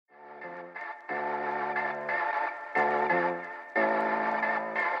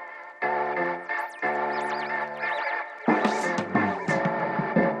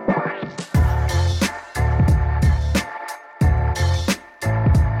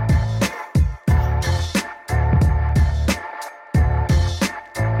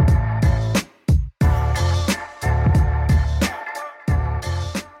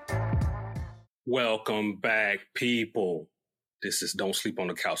Welcome back, people. This is Don't Sleep on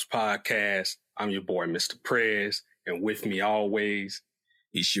the Couch podcast. I'm your boy, Mr. Prez, and with me always,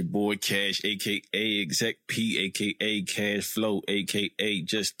 it's your boy Cash, a.k.a. Exec P, a.k.a. Cash Flow, a.k.a.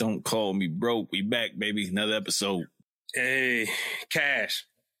 Just Don't Call Me Broke. We back, baby. Another episode. Hey, Cash,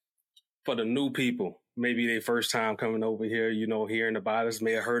 for the new people, maybe their first time coming over here, hearing about us,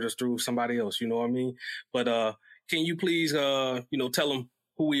 may have heard us through somebody else, you know what I mean? But can you please, tell them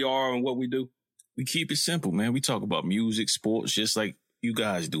who we are and what we do? We keep it simple, man. We talk about music, sports, just like you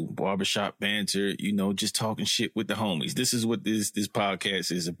guys do. Barbershop banter, just talking shit with the homies. This is what this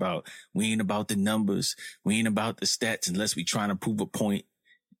podcast is about. We ain't about the numbers. We ain't about the stats unless we trying to prove a point.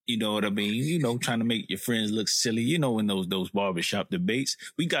 You know what I mean? Trying to make your friends look silly. In those barbershop debates,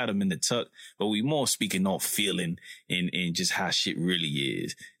 we got them in the tuck, but we more speaking off feeling and just how shit really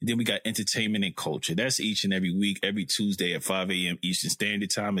is. And then we got entertainment and culture. That's each and every week, every Tuesday at 5 a.m. Eastern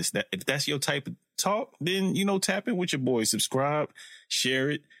Standard Time. If that's your type of talk, then, tap in with your boys, subscribe, share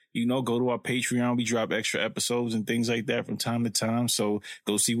it. Go to our Patreon. We drop extra episodes and things like that from time to time. So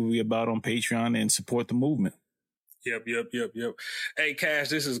go see what we about on Patreon and support the movement. Yep. Hey, Cash,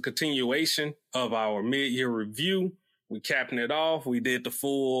 this is a continuation of our mid-year review. We capping it off. We did the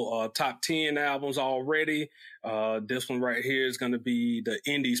full top 10 albums already. This one right here is going to be the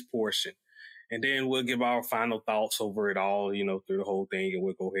indies portion. And then we'll give our final thoughts over it all, through the whole thing, and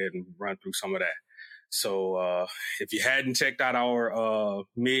we'll go ahead and run through some of that. So if you hadn't checked out our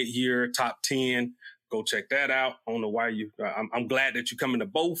mid-year top 10, go check that out. I don't know why I'm glad that you coming to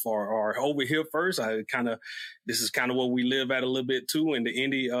both or over here first. This is kind of what we live at a little bit too in the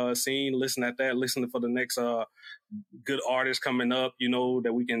indie scene. Listen at that. Listen for the next good artists coming up,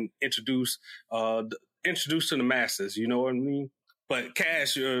 that we can introduce to the masses. You know what I mean? But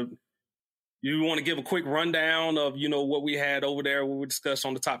Cash, you want to give a quick rundown of, what we had over there, what we discussed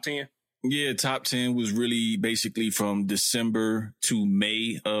on the top 10? Yeah, top 10 was really basically from December to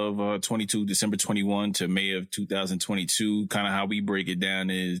May of 22, December 21 to May of 2022. Kind of how we break it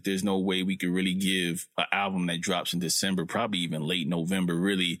down is there's no way we could really give an album that drops in December, probably even late November,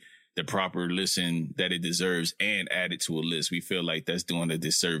 really the proper listen that it deserves and add it to a list. We feel like that's doing a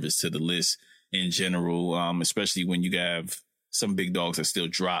disservice to the list in general, especially when you have some big dogs that still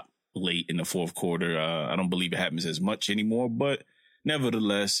drop late in the fourth quarter. I don't believe it happens as much anymore, but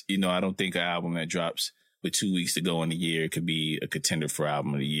nevertheless, I don't think an album that drops with 2 weeks to go in the year could be a contender for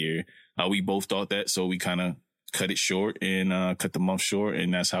album of the year. We both thought that, so we kind of cut it short and cut the month short,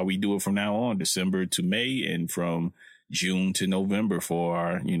 and that's how we do it from now on, December to May and from June to November for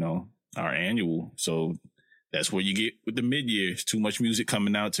our annual. So that's what you get with the mid-year. It's too much music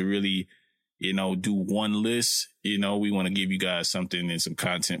coming out to really, do one list. We want to give you guys something and some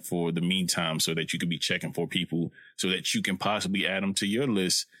content for the meantime so that you can be checking for people so that you can possibly add them to your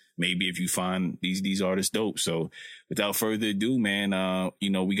list. Maybe if you find these artists dope. So without further ado, man,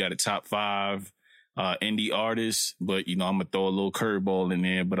 we got a top 5 indie artists, but, I'm going to throw a little curveball in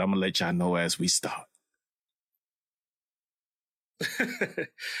there, but I'm going to let y'all know as we start.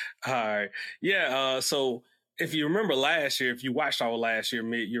 All right. Yeah. So if you remember last year, if you watched our last year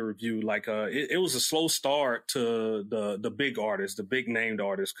mid-year review, like it was a slow start to the big artists, the big named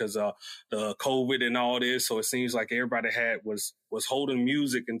artists, because the COVID and all this. So it seems like everybody was holding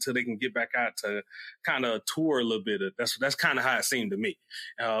music until they can get back out to kind of tour a little bit. That's kind of how it seemed to me.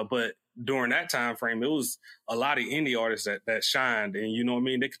 But during that time frame, it was a lot of indie artists that shined, and you know what I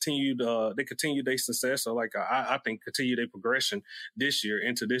mean. They continued their success, or I think continue their progression this year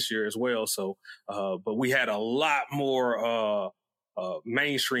into this year as well. So, but we had a lot more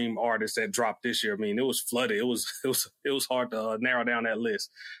mainstream artists that dropped this year. I mean, it was flooded. It was hard to narrow down that list.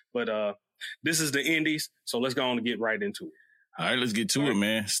 But this is the indies, so let's go on and get right into it. All right, let's get to it,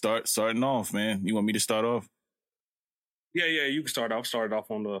 man. Starting off, man. You want me to start off? Yeah, you can start off. Start off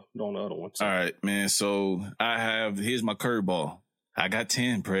on the other one. So. All right, man. So here's my curveball. I got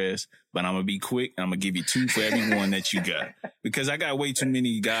 10, Prez, but I'm going to be quick. I'm going to give you 2 for every one that you got. Because I got way too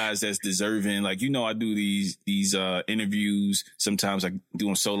many guys that's deserving. I do these interviews. Sometimes I do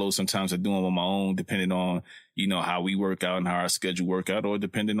them solo. Sometimes I do them on my own, depending on, how we work out and how our schedule work out, or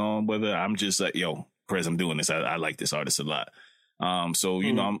depending on whether I'm just like, yo, Prez, I'm doing this. I like this artist a lot. So,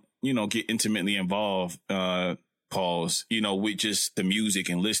 I'm, get intimately involved, pause, with just the music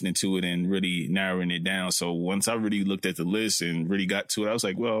and listening to it and really narrowing it down. So once I really looked at the list and really got to it, I was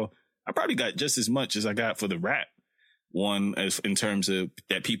like, well, I probably got just as much as I got for the rap one, as in terms of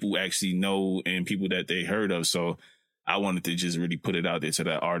that people actually know and people that they heard of. So I wanted to just really put it out there to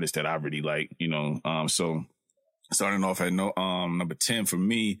that artist that I really like, so starting off at number 10 for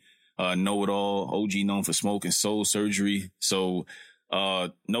me, Know It All, OG known for Smoke and Soul Surgery. So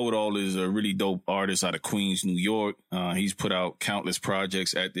Know It All is a really dope artist out of Queens, New York. He's put out countless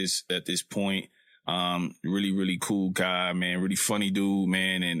projects at this point. Really, really cool guy, man. Really funny dude,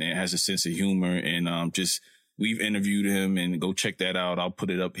 man, and has a sense of humor. And we've interviewed him, and go check that out. I'll put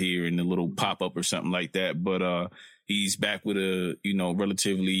it up here in a little pop-up or something like that. But he's back with a,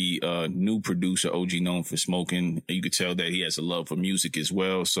 relatively new producer, OG Known for Smoking. You could tell that he has a love for music as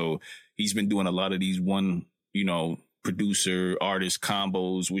well. So he's been doing a lot of these producer artist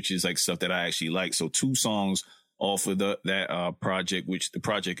combos, which is like stuff that I actually like. So 2 songs off of that project, which the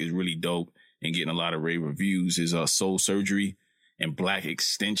project is really dope and getting a lot of rave reviews, is Soul Surgery and Black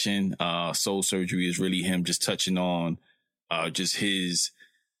Extension. Soul Surgery is really him just touching on just his,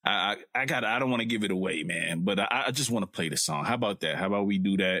 I don't want to give it away, man, but I just want to play the song. How about that? How about we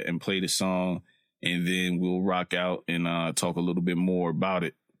do that and play the song, and then we'll rock out and talk a little bit more about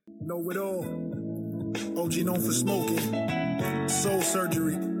it. Know It All. OG Known for Smoking. Soul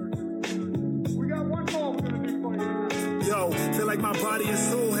Surgery. We got one more we're gonna do for you. Yo, feel like my body and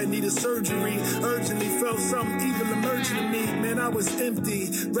soul had needed surgery. Urgently felt something evil emerging in me. Man, I was empty,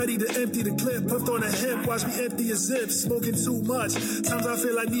 ready to empty the clip. Puffed on a hemp, watch me empty a zip. Smoking too much. Times I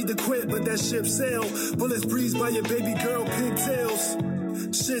feel I need to quit, but that ship sail. Bullets breeze by your baby girl pigtails.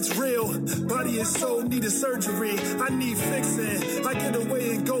 Shit's real, body and soul need a surgery. I need fixing. I get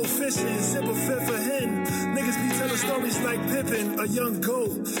away and go fishing. Sip a fifth of hen. Niggas be telling stories like Pippin, a young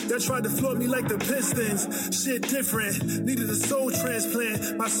goat that tried to float me like the Pistons. Shit different, needed a soul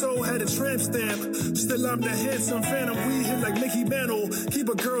transplant. My soul had a tramp stamp. Still I'm the handsome phantom. We hit like Mickey Mantle. Keep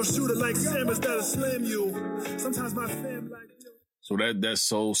a girl shooter like Samus that'll slam you. Sometimes my fam like. So that's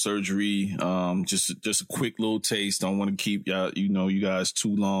Soul Surgery. Just a quick little taste. Don't want to keep you guys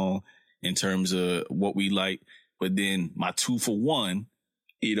too long in terms of what we like. But then my 2 for 1,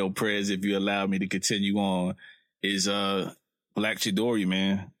 Prez, if you allow me to continue on, is Black Chidori,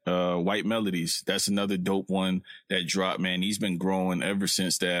 man. White Melodies. That's another dope one that dropped, man. He's been growing ever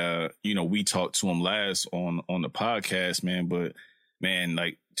since that, we talked to him last on the podcast, man. But man,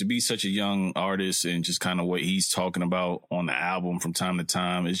 like, to be such a young artist and just kind of what he's talking about on the album from time to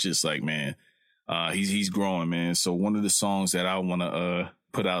time, it's just like, man, he's growing, man. So one of the songs that I want to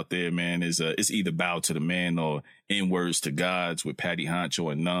put out there, man, is it's either Bow to the Man or In Words to Gods with Patty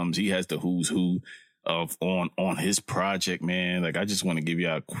Honcho and Numbs. He has the who's who of on his project, man. Like, I just want to give you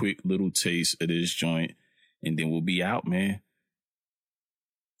a quick little taste of this joint, and then we'll be out, man.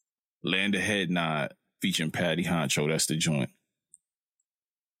 Land a Head Nod featuring Patty Honcho. That's the joint.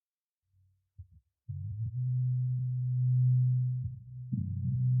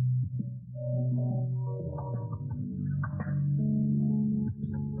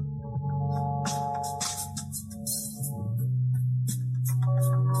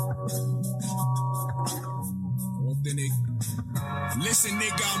 Listen,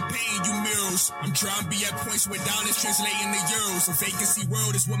 nigga, I'm paying you mirrors. I'm trying to be at points where dollars translating to euros. A vacancy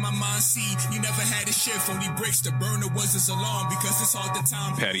world is what my mind see. You never had a shift, only bricks to burn. It wasn't so long because it's all the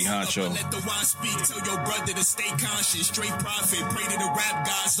time. Patty Honcho. Let the wine speak. Tell your brother to stay conscious. Straight profit. Pray to the rap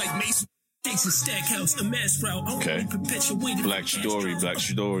gods like Mason. Thanks to Stackhouse, a mass route. Okay. Black Chidori.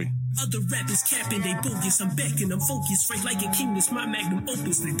 Other rappers capping, they bogus. I'm backing, I'm focused, straight like a king. This my magnum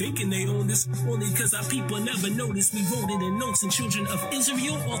opus. They thinking they own this only cause our people never noticed. We wrote it in notes and children of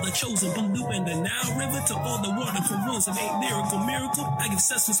Israel, all the chosen. Blue and the Nile River to all the water from ruins of ain't lyrical miracle. I give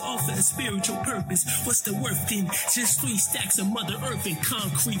substance off for a spiritual purpose. What's the worth in just 3 stacks of Mother Earth and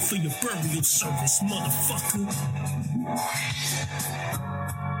concrete for your burial service, motherfucker?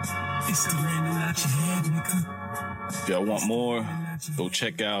 It's the landing out your head, nigga. If y'all want more, go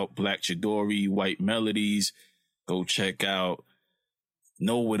check out Black Chidori, White Melodies. Go check out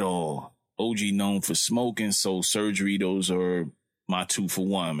Know It All. OG Known for Smoking, Soul Surgery. Those are my 2 for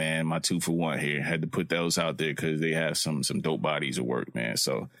 1, man. My 2 for 1 here. Had to put those out there because they have some dope bodies of work, man.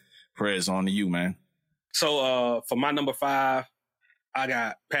 So prayers on to you, man. So for my number 5, I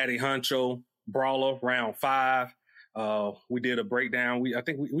got Patty Honcho, Brawler, round 5. We did a breakdown. I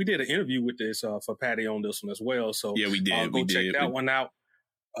think we did an interview with this for Patty on this one as well. So yeah, we did. Go check that one out.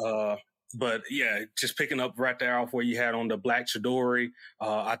 But yeah, just picking up right there off where you had on the Black Chidori.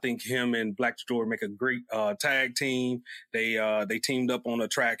 I think him and Black Chidori make a great tag team. They teamed up on a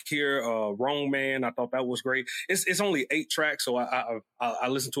track here, Wrong Man. I thought that was great. It's only 8 tracks, so I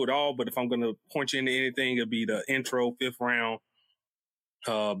listened to it all. But if I'm gonna point you into anything, it'll be the intro, 5th round,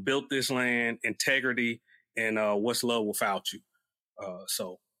 Built This Land, Integrity, and What's Love Without You.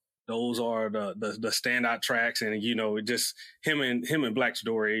 So those are the standout tracks, and it just him and Black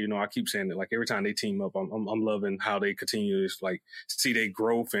Chidori. I keep saying it, like every time they team up, I'm loving how they continue to like see their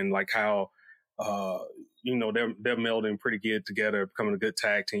growth and like how you know, they're melding pretty good together, becoming a good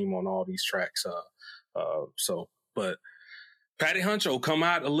tag team on all these tracks. But Patty Huncho come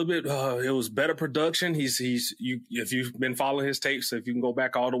out a little bit. It was better production. If you've been following his tapes, if you can go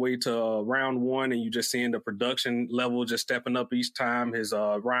back all the way to round one, and you just seeing the production level just stepping up each time. His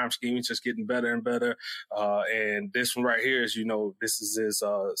rhyme scheme is just getting better and better. And this one right here is, you know, this is his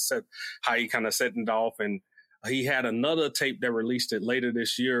set, how he kind of setting it off. And he had another tape that released it later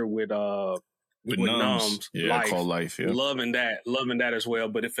this year with Numbs. Yeah, called Life. Yeah, loving that as well.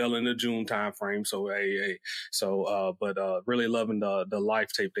 But it fell in the June time frame. So really loving the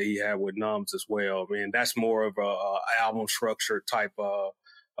Life tape that he had with Numbs as well. I mean, that's more of a album structure type a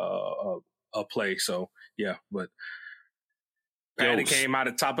play. So yeah, but Patty came out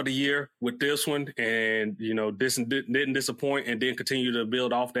at the top of the year with this one, and you know, this didn't disappoint, and then continue to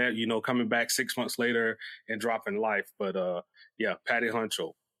build off that. You know, coming back 6 months later and dropping Life. But yeah, Patty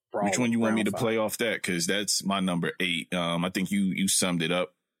Huncho. Which one you want me to play off that? Because that's my number 8. I think you summed it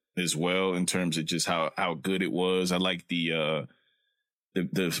up as well in terms of just how good it was. I like the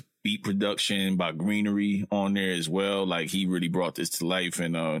beat production by Greenery on there as well. Like, he really brought this to life.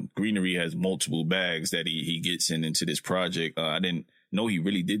 And Greenery has multiple bags that he gets into this project. I didn't know he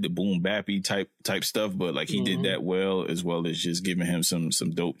really did the boom bappy type stuff, but like he did that well as just giving him some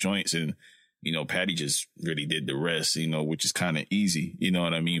dope joints. And you know, Patty just really did the rest, you know, which is kind of easy, you know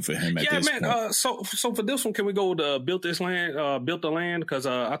what I mean, for him at this point. So for this one, can we go to Built the Land? Because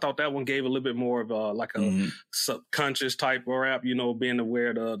I thought that one gave a little bit more of a subconscious type of rap, you know, being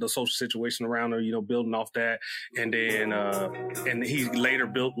aware of the social situation around her, you know, building off that. And then and he later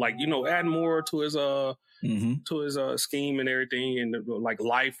built, like, you know, adding more to his scheme and everything. And like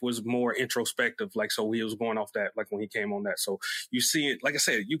Life was more introspective, like, so he was going off that, like when he came on that. So you see it, like I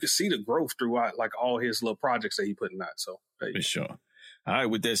said, you can see the growth throughout like all his little projects that he putting out. So for sure. All right,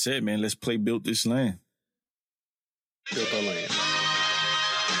 with that said, man, let's play Built This Land. Built the Land.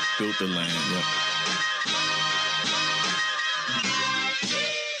 Built the Land, yeah.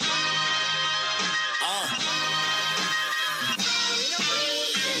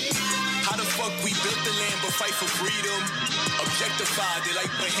 How the fuck we built the land but fight for freedom? Objectified, they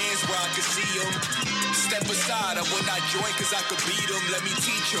like my hands where I can see them. Step aside, I would not join cause I could beat them. Let me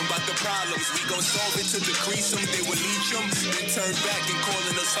teach them about the problems. We gon' solve it to decrease them. They will leech them, then turn back and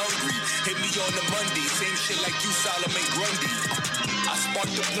calling us hungry. Hit me on the Monday, same shit like you, Solomon Grundy. I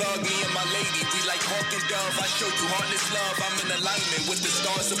sparked the plug, me and my lady. We like Hawk and Dove. I show you heartless love. I'm in alignment with the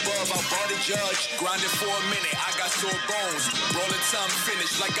stars above. I brought a judge, grinded for a minute. I got sore bones. Roll the time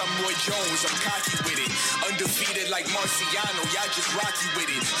finished like I'm Roy Jones. I'm cocky with it. Undefeated like Marciano. Y'all just rocky with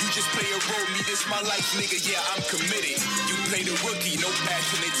it. You just play a role, me this my life, nigga. Yeah, I'm committed. You play the rookie, no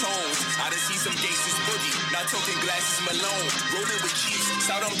passionate tones. I done see some gangsters boogie. Not talking glasses Malone. Rolling with Chiefs.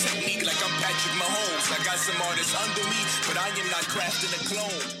 Shout on technique like I'm Patrick Mahomes. I got some artists under me, but I am not crafting a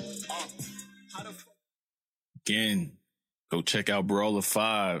clone. Again, go check out Brawler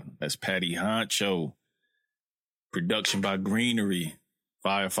 5. That's Patty Huncho. Production by Greenery.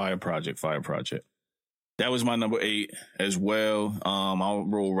 Fire project. That was my number 8 as well. I'll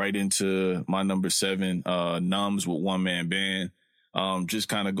roll right into my number 7, Numbs with One Man Band. Just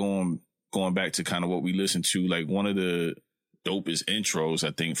kind of going back to kind of what we listened to, like one of the dopest intros,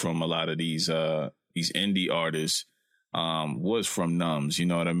 I think, from a lot of these indie artists, was from Numbs, you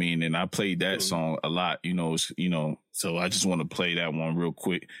know what I mean? And I played that song a lot, so I just want to play that one real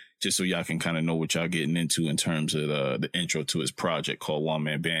quick, just so y'all can kind of know what y'all getting into in terms of the intro to his project called One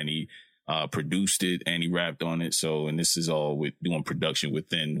Man Band. He produced it and he rapped on it. So, and this is all with doing production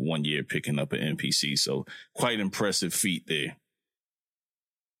within 1 year, picking up an MPC. So quite impressive feat there.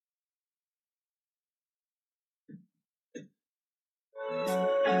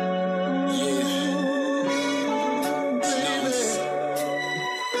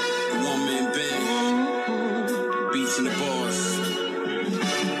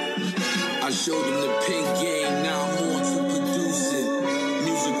 Showed them the pink game, now I'm on to produce it.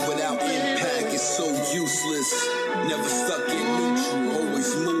 Music without impact is so useless. Never stuck in neutral,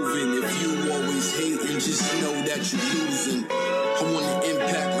 always moving. If you always hating, just know that you're losing. I want an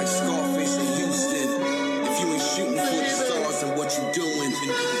impact like Scarface in Houston. If you ain't shooting for the stars and what you doing,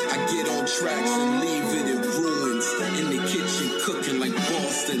 I get on tracks and leave it in ruins. In the kitchen cooking like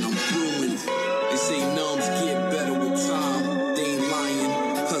Boston, I'm brewing. They say Numbs get better with time. They ain't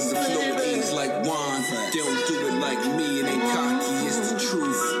lying, cause the flow like wine. They don't do it like me, it ain't cocky, it's the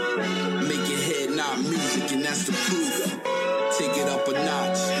truth. Make your head not music, and that's the proof. Take it up a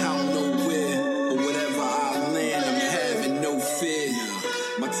notch, I don't know where, but whatever I land, I'm having no fear.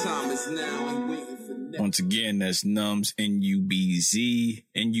 My time is now, I'm waiting for that. Once again, that's Numbz, Numbz,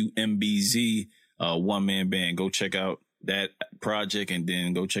 one-man band. Go check out that project and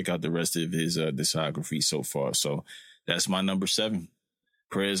then go check out the rest of his discography so far. So that's my number 7.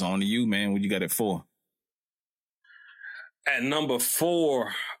 Prez, on to you, man. What you got at 4? At number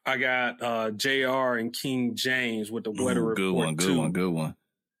 4, I got JR and King James with the Weather Report. Good one.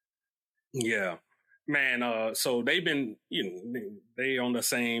 Yeah. Man, so they've been, they on the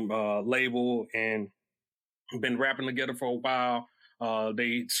same label and been rapping together for a while.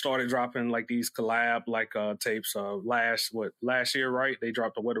 They started dropping like these collab tapes last year, right? They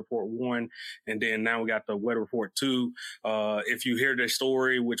dropped the Weather Report 1, and then now we got the Weather Report 2. If you hear their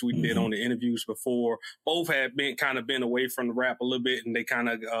story, which we did on the interviews before, both had been away from the rap a little bit, and they kind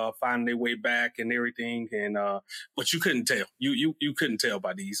of find their way back and everything. And but you couldn't tell. You couldn't tell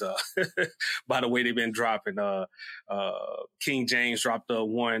by these by the way they've been dropping. King James dropped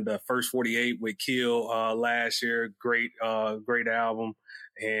the first 48 with Kill last year. Great album.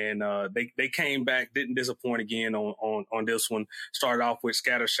 And they came back, didn't disappoint again on this one. Started off with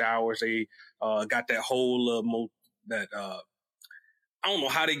Scatter Showers. They got that whole I don't know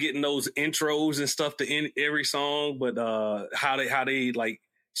how they getting those intros and stuff to end every song, but how they like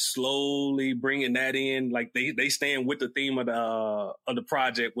slowly bringing that in. Like they stand with the theme of the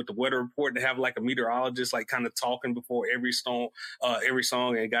project with the Weather Report. They have like a meteorologist like kind of talking before every song,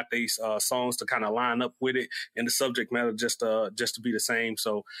 and got these songs to kind of line up with it and the subject matter just to be the same.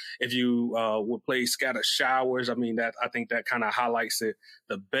 So if you would play Scatter Showers, I think that kind of highlights it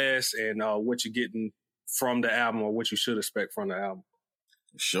the best and what you're getting from the album or what you should expect from the album.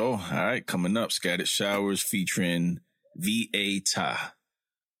 Sure. All right, coming up, Scattered Showers featuring V.A. Ta.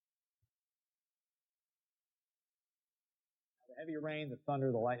 Heavy rain, the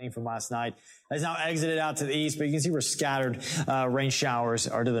thunder, the lightning from last night has now exited out to the east, but you can see where scattered rain showers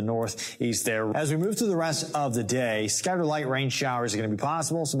are to the northeast there. As we move through the rest of the day, scattered light rain showers are going to be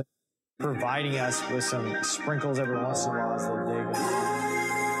possible, so providing us with some sprinkles every once in a while as they dig.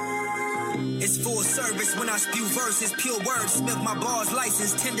 It's full service when I spew verses, pure words, smith my bars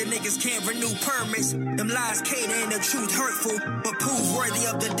license, tender niggas can't renew permits. Them lies cater and the truth hurtful, but prove worthy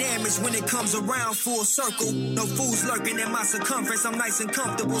of the damage when it comes around full circle. No fools lurking in my circumference, I'm nice and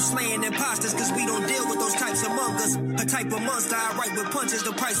comfortable slaying imposters, cause we don't deal with those types among us. A type of monster I write with punches,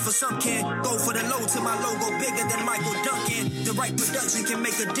 the price for some can go for the low to my logo bigger than Michael Duncan. The right production can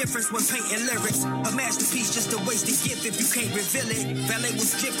make a difference when painting lyrics. A masterpiece just a wasted gift if you can't reveal it. Valet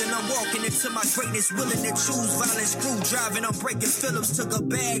was drifting, I'm walking into my greatness, willing to choose violence, screw driving, I'm breaking Phillips, took a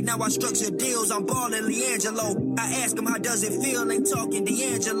bag, now I structure deals, I'm balling Leangelo. I ask him how does it feel, ain't talking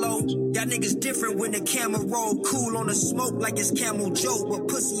D'Angelo. Y'all niggas different when the camera roll, cool on the smoke like it's Camel Joe, but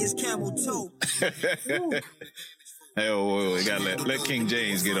pussy is camel toe. Hey, we gotta let King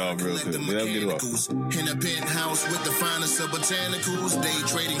James get off real quick. Let him get off. In a penthouse with the finest of botanicals, day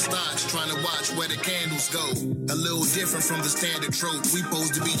trading stocks, trying to watch where the candles go. A little different from the standard trope. We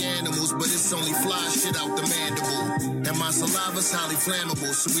supposed to be animals, but it's only fly shit out the mandible. And my saliva's highly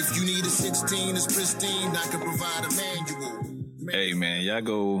flammable, so if you need a 16 that's pristine, I can provide a manual. Hey man, y'all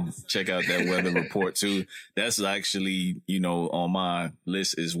go check out that Weather Report too. That's actually, on my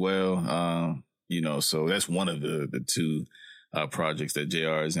list as well. So that's one of the two projects that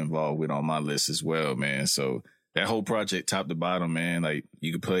JR is involved with on my list as well, man. So that whole project, top to bottom, man, like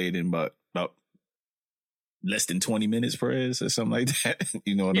you could play it in about less than 20 minutes, Perez, or something like that.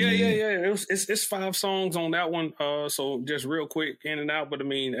 You know what I mean? Yeah. It's 5 songs on that one. So just real quick in and out. But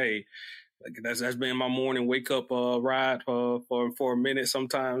hey, that's been my morning wake up ride for a minute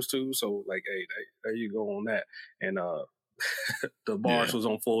sometimes too. So hey, there you go on that. And the bars was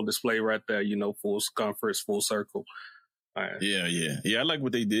on full display right there, full circumference, full circle. Right. Yeah. I like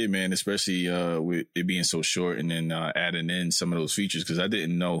what they did, man, especially with it being so short and then adding in some of those features because I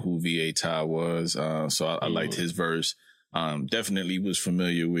didn't know who V.A. Ta was. So I liked his verse. Definitely was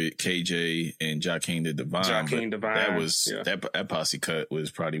familiar with KJ and Jakeem the Divine. That was that posse cut was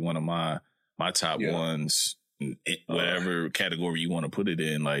probably one of my top ones, whatever category you want to put it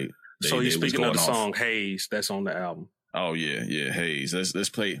in. Like, so you're speaking of the song Haze that's on the album. Oh yeah, Haze. Let's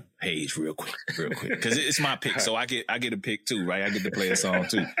play Haze real quick, because it's my pick, so I get a pick too, right? I get to play a song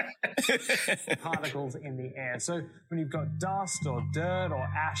too. Particles in the air. So when you've got dust or dirt or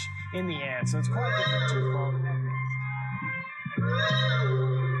ash in the air, so it's quite different to fog and mist.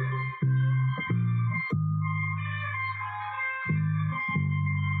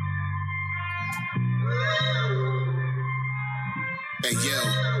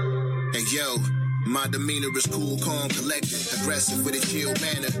 Hey yo. My demeanor is cool, calm, collected, aggressive with a chill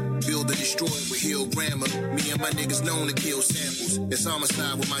manner. Build and destroy with heel grammar. Me and my niggas known to kill samples. It's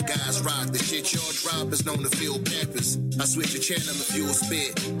homicide when my guys rock. The shit y'all drop is known to fill pampers. I switch the channel if you'll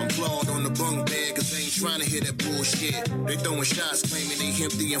spit. I'm flawed on the bunk bed cause they ain't trying to hear that bullshit. They throwing shots claiming they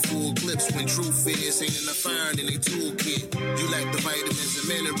empty and full clips when truth is ain't enough iron in they toolkit. You lack the vitamins and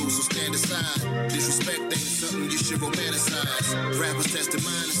minerals, so stand aside. Disrespect ain't something you should romanticize. Rappers testing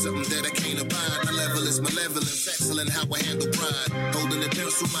mine is something that I can't abide. My level is malevolence, excellent how I handle pride. Holding the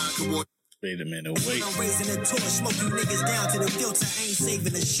pencil, mind coordinate. Wait a minute, wait. I'm raising the torch, smoke you niggas down to the filter, ain't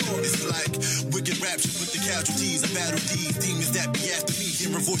saving the shore. It's like wicked rapture with the casualties. I battle these demons that be after me.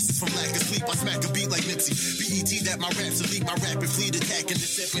 Hearing voices from lack of sleep. I smack a beat like Nipsey. BET that my raps elite. My rapid fleet attacking the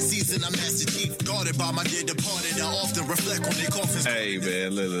second season. I'm Master Chief. Guarded by my dead departed. I often reflect on their coffins. Hey,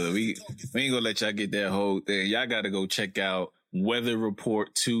 man, look, we ain't gonna let y'all get that whole thing. Y'all gotta go check out Weather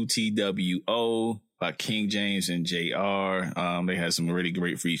Report 2 TWO by King James and JR. They had some really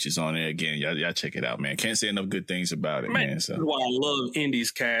great features on there. Again, y'all check it out, man. Can't say enough good things about it, man. So that's why I love indies,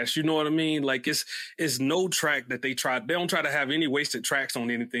 Cash. You know what I mean? Like it's no track that they don't try to have any wasted tracks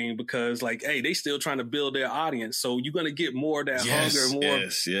on anything because like, hey, they still trying to build their audience. So you're gonna get more of that hunger, more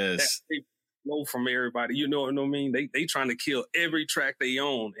that flow from everybody. You know what I mean? They trying to kill every track they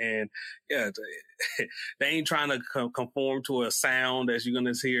own, and yeah, they ain't trying to conform to a sound as you're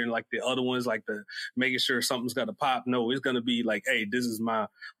gonna hear in like the other ones, like the making sure something's got to pop. No, it's gonna be like, hey, this is my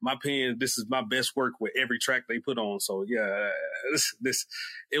pen. This is my best work with every track they put on. So yeah,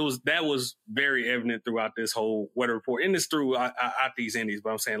 that was very evident throughout this whole Weather Report, and it's throughout these indies.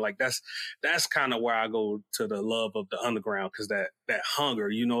 But I'm saying like that's kind of where I go to the love of the underground, because that hunger,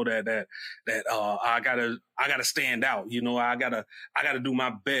 you know, that I gotta stand out. You know, I gotta do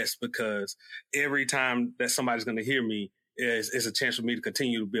my best, because every time that somebody's gonna hear me is a chance for me to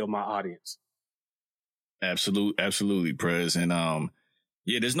continue to build my audience. Absolutely, Prez. And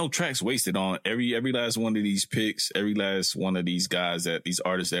yeah, there's no tracks wasted on every last one of these picks, every last one of these guys, these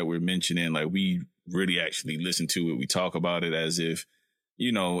artists that we're mentioning. Like, we really actually listen to it. We talk about it as if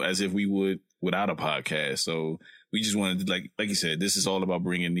we would without a podcast. So we just wanted to, like you said, this is all about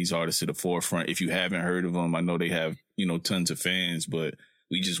bringing these artists to the forefront. If you haven't heard of them, I know they have, tons of fans, but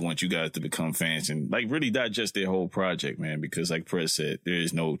we just want you guys to become fans and like really digest their whole project, man, because like Prez said, there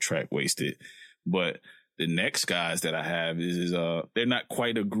is no track wasted. But the next guys that I have is they're not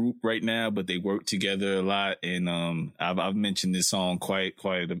quite a group right now, but they work together a lot. And I've mentioned this song quite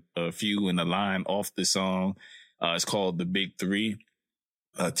a few in the line off the song. It's called The Big Three.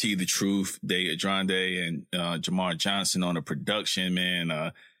 T The Truth, Day Adrande, and Jamar Johnson on the production,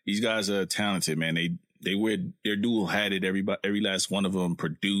 man. These guys are talented, man. They're dual-hatted. Every last one of them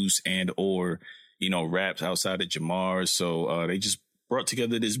produce and or raps outside of Jamar. So they just brought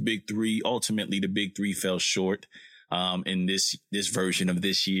together this Big Three. Ultimately, the Big Three fell short in this version of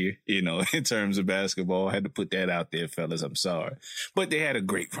this year, in terms of basketball. I had to put that out there, fellas. I'm sorry. But they had a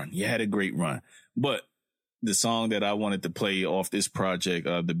great run. You had a great run. But the song that I wanted to play off this project,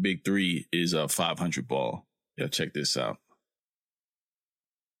 The Big Three, is 500 Ball. Yeah, check this out.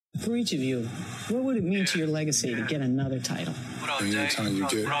 For each of you, what would it mean to your legacy to get another title? Anytime you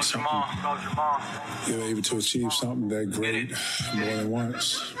get something, you're able to achieve something that great more than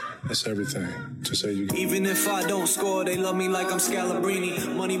once. That's everything. To say you. Even if I don't score, they love me like I'm Scalabrini.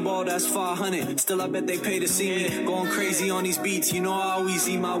 Moneyball, that's 500. Still, I bet they pay to see me. Going crazy on these beats. I always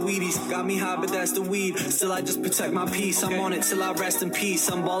eat my Wheaties. Got me high, but that's the weed. Still, I just protect my peace. I'm on it till I rest in peace.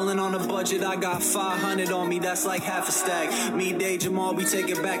 I'm balling on a budget. I got 500 on me. That's like half a stack. Me, Day, Jamal, we take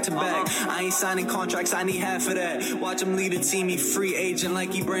it back to back. I ain't signing contracts. I need half of that. Watch him lead a team. He free agent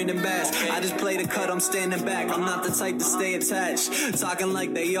like he Brandon Bass. I just play the cut. I'm standing back. I'm not the type to stay attached. Talking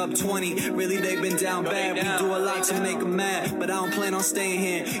like they up 20, really they been down bad. We do a lot to make them mad, but I don't plan on staying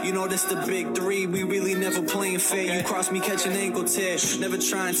here. This the Big Three, we really never playing fair. You cross me, catch an ankle tear, never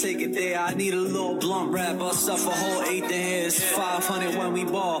try and take it there. I need a little blunt rap, I'll stuff a whole 8 in here. It's 500 when we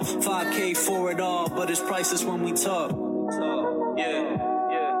ball, 5K for it all, but it's priceless when we talk. Yeah,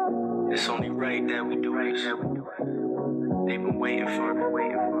 it's only right that we do this. They've been waiting for me.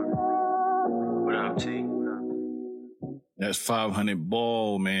 What up, T? That's 500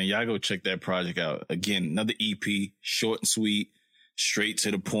 Ball, man. Y'all go check that project out. Again, another EP, short and sweet, straight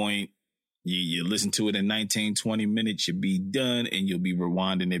to the point. You listen to it in 19, 20 minutes, you'll be done, and you'll be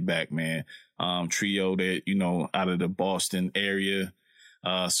rewinding it back, man. Trio that, out of the Boston area.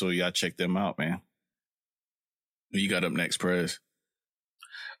 So y'all check them out, man. Who you got up next, Prez?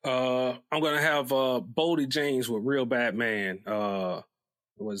 I'm going to have Boldy James with Real Bad Man.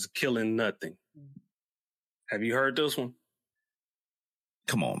 Was Killing Nothing. Have you heard this one?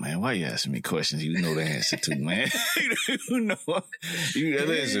 Come on, man. Why you asking me questions you know the answer to, man? Listen,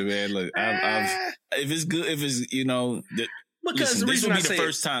 man. Look, if it's good, if it's, because this would be the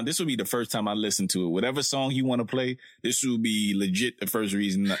first time. This would be the first time I listen to it. Whatever song you want to play, this will be legit the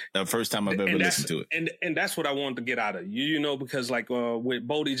first time I've ever listened to it. And that's what I wanted to get out of you, because like with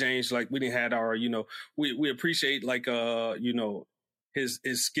Boldy James, like we didn't had our, we appreciate like his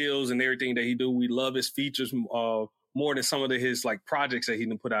skills and everything that he do. We love his features more than some of his like projects that he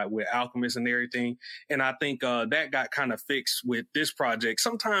done put out with Alchemist and everything. And I think that got kind of fixed with this project.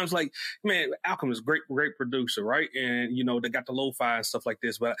 Sometimes like, man, Alchemist, great producer, right? And, they got the lo-fi and stuff like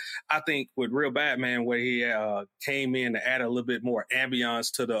this. But I think with Real Bad Man, where he came in to add a little bit more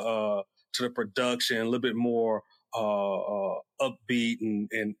ambiance to the production, a little bit more upbeat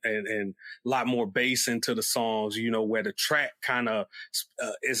and a lot more bass into the songs, where the track kind of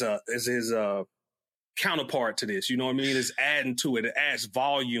is his counterpart to this, it's adding to it. It adds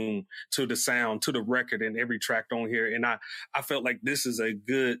volume to the sound, to the record, and every track on here. And I felt like this is a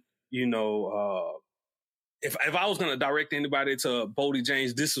good, if I was going to direct anybody to Boldy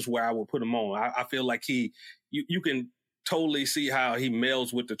James, this is where I would put him on. I feel like you can totally see how he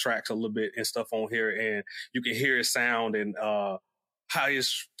melds with the tracks a little bit and stuff on here, and you can hear his sound and how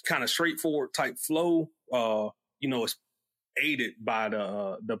his kind of straightforward type flow, it's aided by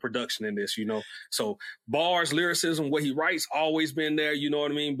the production in this, so bars, lyricism, what he writes always been there, you know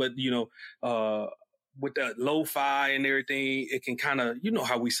what I mean? But with the lo-fi and everything, it can kind of,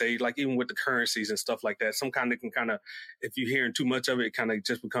 how we say, like even with the currencies and stuff like that, some kind of can kind of, if you're hearing too much of it, kind of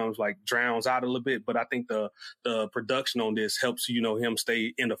just becomes like drowns out a little bit. But I think the production on this helps, him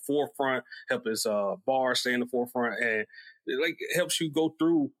stay in the forefront, help his bars stay in the forefront, and like it helps you go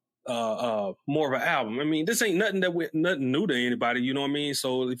through more of an album. I mean, this ain't nothing new to anybody, you know what I mean?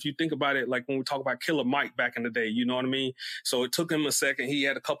 So if you think about it, like when we talk about Killer Mike back in the day, you know what I mean? So it took him a second. He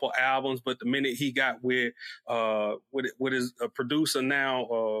had a couple albums, but the minute he got with his producer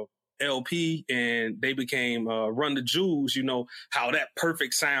now, LP, and they became Run the Jewels, how that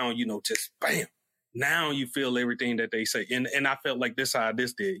perfect sound, just bam. Now you feel everything that they say. And I felt like this how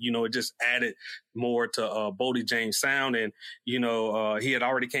this did. It just added more to Boldy James' sound. And, he had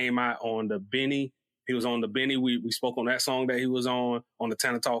already came out on the Benny. He was on the Benny. We spoke on that song that he was on the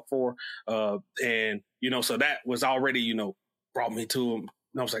Tana Talk 4. And, so that was already, brought me to him.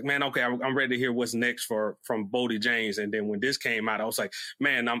 And I was like, man, okay, I'm ready to hear what's next from Boldy James. And then when this came out, I was like,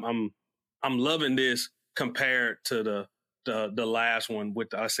 man, I'm loving this compared to the last one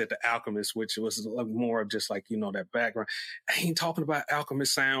with I said the Alchemist, which was more of just like, that background. I ain't talking about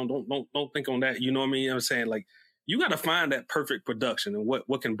Alchemist sound. Don't think on that. You know what I mean? I'm saying, like, you got to find that perfect production and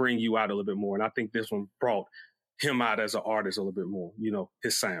what can bring you out a little bit more. And I think this one brought him out as an artist a little bit more,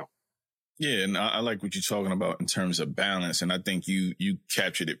 his sound. Yeah. And I like what you're talking about in terms of balance. And I think you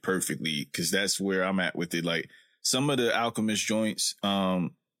captured it perfectly, because that's where I'm at with it. Like some of the Alchemist joints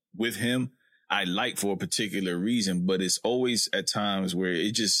with him, I like for a particular reason, but it's always at times where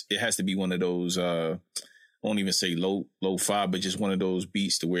it has to be one of those, I won't even say lo-fi, but just one of those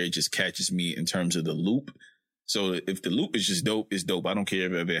beats to where it just catches me in terms of the loop. So if the loop is just dope, it's dope. I don't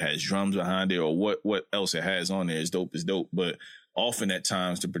care if it has drums behind it or what else it has on there. It's dope. But often at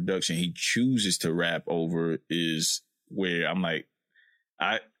times the production he chooses to rap over is where I'm like,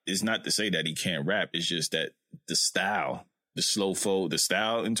 it's not to say that he can't rap. It's just that the style, the slow flow, the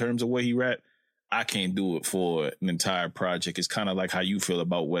style in terms of what he rap, I can't do it for an entire project. It's kind of like how you feel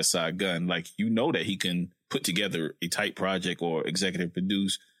about Westside Gunn. Like, that he can put together a tight project or executive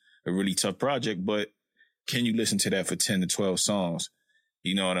produce a really tough project, but can you listen to that for 10 to 12 songs?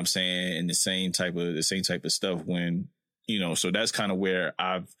 You know what I'm saying? And the same type of stuff when, so that's kind of where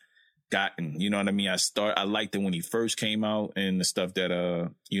I've gotten, you know what I mean? I liked it when he first came out and the stuff that,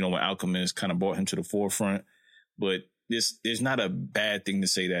 when Alchemist kind of brought him to the forefront, but there's not a bad thing to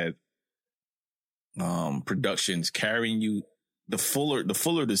say that productions carrying you the fuller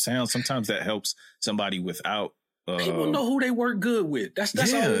the sound, sometimes that helps somebody without people know who they work good with. That's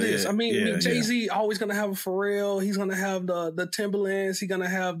all it is. I mean, Jay-Z always gonna have a Pharrell. He's gonna have the Timberlands. He's gonna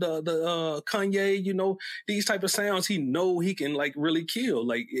have the Kanye. These type of sounds he can like really kill.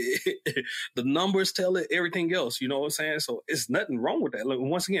 Like the numbers tell it. Everything else, you know what I'm saying. So it's nothing wrong with that. Like,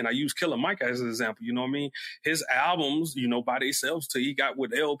 once again, I use Killer Mike as an example. You know what I mean? His albums, by themselves, till he got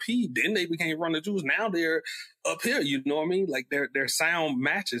with LP, then they became Run the Jewels. Now they're up here. You know what I mean? Like their sound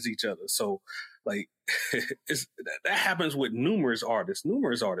matches each other. So. Like that happens with numerous artists. Look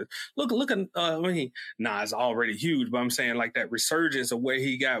at Nas already huge, but I'm saying like that resurgence of where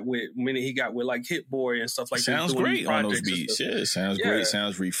he got with like Hit Boy and stuff like that. Sounds great on those beats. Yeah, it sounds great.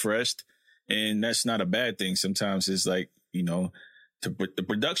 Sounds refreshed, and that's not a bad thing. Sometimes it's like the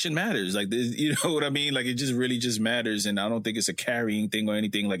production matters. Like, this, you know what I mean? Like, it just really just matters. And I don't think it's a carrying thing or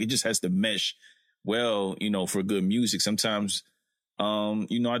anything. Like, it just has to mesh well, you know, for good music. Sometimes,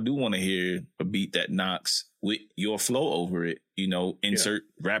 you know, I do want to hear a beat that knocks with your flow over it, you know, insert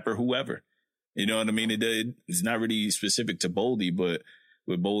rapper, whoever, you know what I mean? It's not really specific to Boldy, but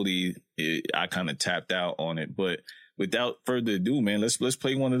with Boldy, I kind of tapped out on it. But without further ado, man, let's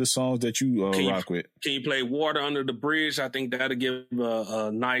play one of the songs that you rock with. Can you play Water Under the Bridge? I think that'll give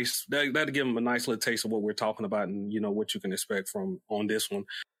that'll give them a nice little taste of what we're talking about and, you know, what you can expect from on this one.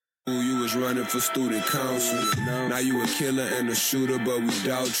 You was running for student council. Now you a killer and a shooter, but we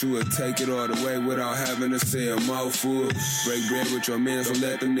doubt you would take it all the way without having to say a mouthful. Break bread with your man, so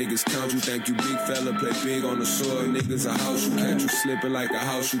let them niggas count you. Think you big fella, play big on the soil. Niggas a house you catch you slipping like a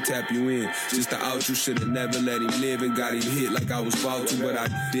house you tap you in. Just to out you, should've never let him live and got him hit like I was about to, but I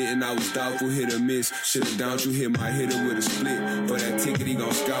didn't. I was doubtful, hit or miss. Should've downed you, hit my hitter with a split. For that ticket, he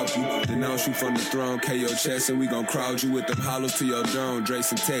gon' scalp you. Denounce you from the throne, K your chest, and we gon' crowd you with them hollows to your dome.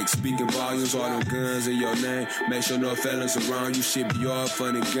 Drace and text. Speaking volumes, all them guns in your name. Make sure no fellas around you. Shit be all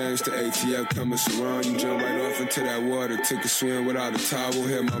fun and games. The ATF come and surround you. Jump right off into that water. Took a swim without a towel.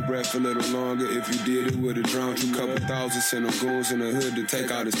 Held my breath a little longer. If you did, it would've drowned you. Couple thousand sent them goons in the hood to take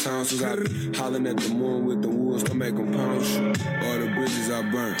out his tonsils. I be hollering at the moon with the wolves to make them pounce you. All the bridges I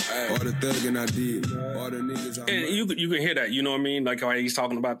burnt. All the thugging I did. All the niggas I And you can hear that, you know what I mean? Like how he's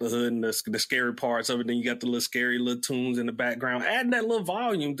talking about the hood and the scary parts of it. Then you got the little scary little tunes in the background. Adding that little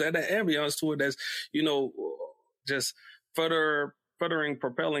volume, that ambiance to it that's, you know, just furthering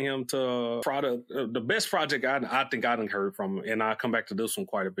propelling him to the best project I think I done heard from him. And I'll come back to this one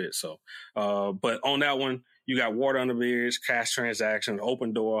quite a bit. So, but on that one, you got Water Under the Bridge, Cash Transaction,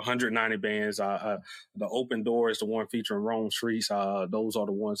 Open Door, 190 bands. The Open Door is the one featuring Rome Streets. Those are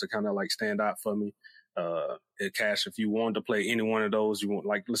the ones that kind of like stand out for me. Cash, if you wanted to play any one of those,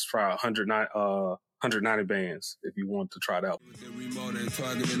 let's try 190 bands if you want to try it out. With the remote ain't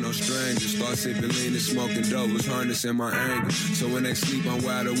targeting no strangers. Start sipping lean and smoking dope. Was harnessing my anger. So when they sleep, I'm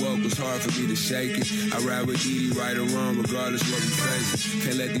wide awoke. It's hard for me to shake it. I ride with Didi right or wrong, regardless what we facing.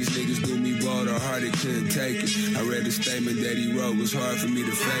 Can't let these niggas do me bold or hard, they couldn't take it. I read the statement that he wrote. Was hard for me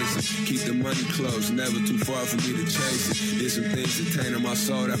to face it. Keep the money close, never too far for me to chase it. Did some things that tainted my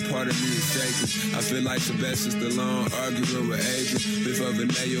soul. That part of me is shaking. I feel like Sylvester Stallone arguing with Adrian. Biff of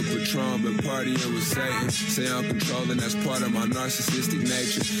Veneo Patron, been partying with Satan. Say I'm controlling, that's part of my narcissistic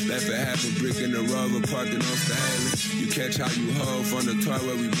nature. Left a half a brick in the Rover, parked it on Stahaley. You catch how you hold from the toy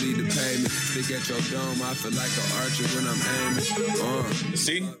where we bleed the pavement. Stick at your dome, I feel like an archer when I'm aiming.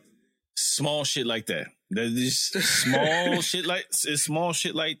 See? Small shit like that. There's just small shit like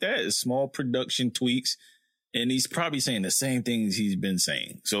that. It's small production tweaks. And he's probably saying the same things he's been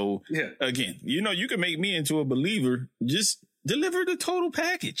saying. So, again, you know, you can make me into a believer. Just deliver the total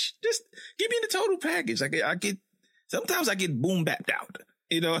package. Just give me the total package. Sometimes I get boom bapped out.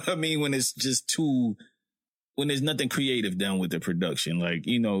 You know what I mean? When it's just when there's nothing creative done with the production. Like,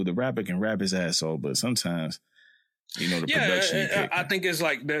 you know, the rapper can rap his ass off, but sometimes, you know, the production. I think it's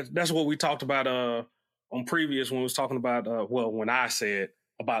like that's what we talked about on previous when we was talking about when I said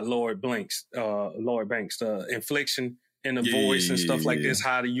about Lloyd Banks, the inflection in the voice and stuff like this,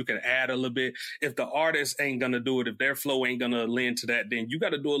 how you can add a little bit. If the artist ain't going to do it, if their flow ain't going to lend to that, then you got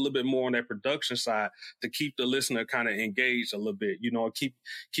to do a little bit more on that production side to keep the listener kind of engaged a little bit, you know, keep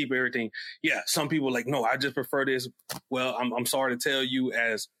everything. Yeah. Some people like, no, I just prefer this. Well, I'm sorry to tell you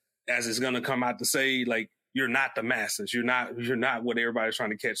as it's going to come out to say, like, you're not the masses. You're not what everybody's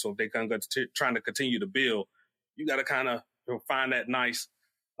trying to catch. So if they kind of trying to continue to build, you got to kind of find that nice,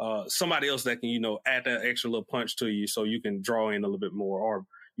 somebody else that can, you know, add that extra little punch to you so you can draw in a little bit more or,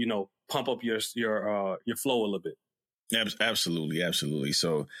 you know, pump up your flow a little bit. Absolutely.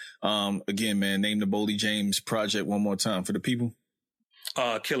 So, again, man, name the Boldy James project one more time for the people.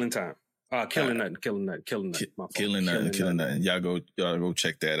 Killing Time. Killing Nothing. Y'all go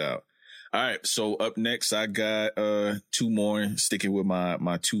check that out. All right. So up next, I got, two more, sticking with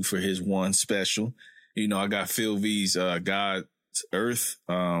my 2 for his 1 special. You know, I got Phil V's, God's Earth,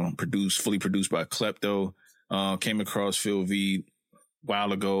 fully produced by Klepto. Came across Phil V a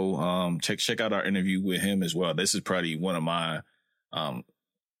while ago. Check out our interview with him as well. This is probably one of my,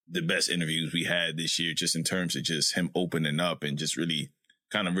 the best interviews we had this year, just in terms of just him opening up and just really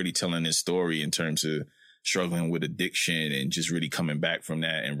telling his story in terms of struggling with addiction and just really coming back from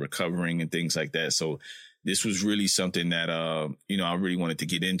that and recovering and things like that. So this was really something that, you know, I really wanted to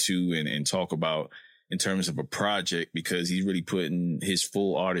get into and talk about in terms of a project, because he's really putting his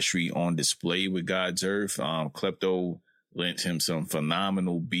full artistry on display with God's Earth. Klepto lent him some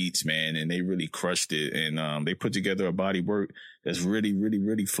phenomenal beats, man, and they really crushed it. And they put together a body work that's really, really,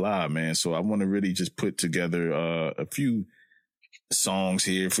 really fly, man. So I want to really just put together a few songs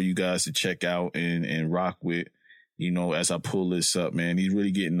here for you guys to check out and rock with, you know, as I pull this up, man. He's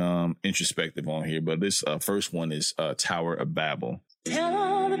really getting introspective on here. But this first one is Tower of Babel. Tell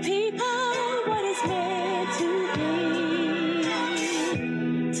all the people what it's meant to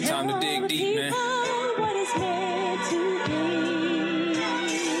be. Time to dig deep, man.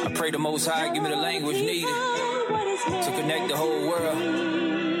 I pray the Most High give me the language needed to connect the whole world.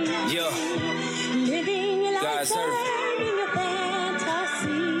 Yeah. God's earth.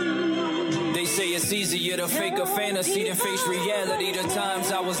 They say it's easier to fake a fantasy than face reality. The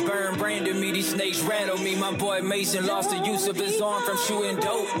times I was burned, branded me, these snakes rattled me. My boy Mason lost the use of his arm from shooting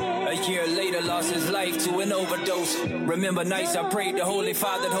dope. A year later lost his life to an overdose. Remember nights I prayed the Holy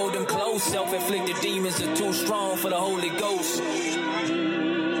Father to hold him close. Self-inflicted demons are too strong for the Holy Ghost.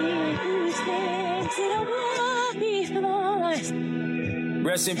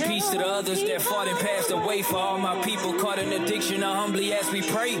 Rest in peace to the others that fought and passed away. For all my people caught in addiction, I humbly ask we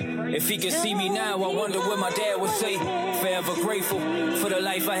pray. If he could see me now, I wonder what my dad would say. Forever grateful for the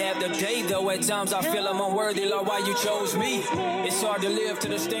life I have today. Though at times I feel I'm unworthy, Lord, why you chose me. It's hard to live to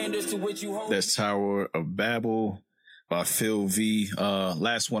the standards to which you hold. That's Tower of Babel by Phil V.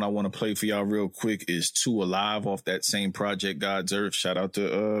 Last one I want to play for y'all real quick is Two Alive off that same project, God's Earth. Shout out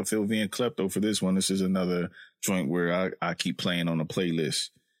to Phil V and Klepto for this one. This is another joint where I keep playing on the playlist.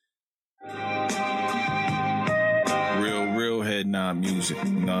 Real head nod music.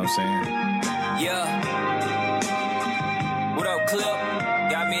 You know what I'm saying? Yeah. What up, Clip?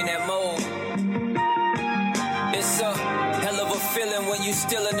 Got me in that mode. It's a hell of a feeling when you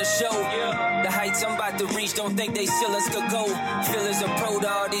still in the show. The heights I'm about to reach, don't think they ceilings could go. Feelings a pro to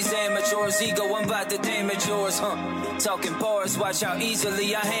all these amateurs. Ego, I'm about to damage yours, Talking bars, watch how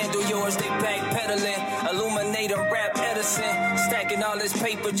easily I handle yours. They backpedaling, illuminating rap Edison. Stacking all this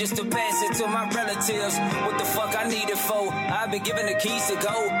paper just to pass it to my relatives. What the fuck I need it for? I've been given the keys to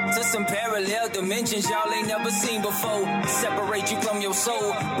go to some parallel dimensions y'all ain't never seen before. Separate you from your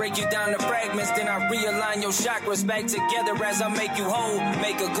soul, break you down to fragments, then I realign your chakras back together as I make you whole.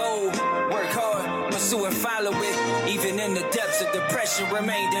 Make a goal, work hard, pursue and follow it. Even in the depths of depression,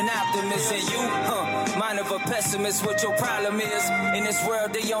 remained an optimist. And you, mind of a pessimist, what your problem is. In this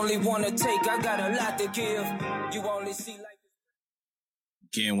world, they only want to take. I got a lot to give. You only see like.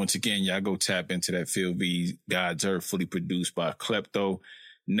 Again, once again, y'all go tap into that Phil V, God's Earth, fully produced by Klepto.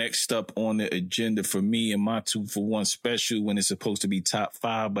 Next up on the agenda for me and my 2-for-1 special when it's supposed to be top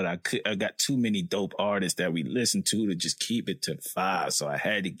 5, but I got too many dope artists that we listen to just keep it to 5, so I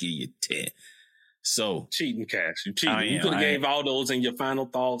had to give you 10. So cheating, Cash. You cheating. You could have gave all those in your final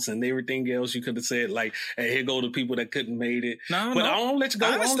thoughts and everything else. You could have said like, "Hey, here go the people that couldn't made it." No, but I won't let you go.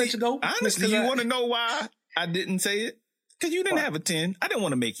 Honestly, I won't let you go. Honestly, you want to know why I didn't say it? Because you didn't have a 10. I didn't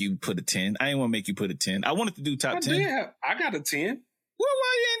want to make you put a 10. I didn't want to make you put a 10. I wanted to do top 10. I got a 10. Well,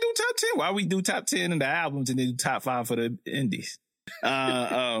 why you ain't do top 10? Why we do top 10 in the albums and then do top 5 for the indies?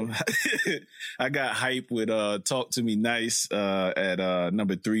 I got hype with Talk to Me Nice at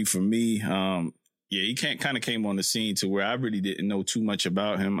number 3 for me. Yeah, he kind of came on the scene to where I really didn't know too much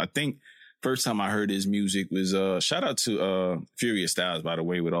about him. I think first time I heard his music was shout out to Furious Styles, by the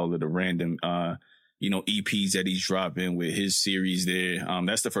way, with all of the random EPs that he's dropping with his series there.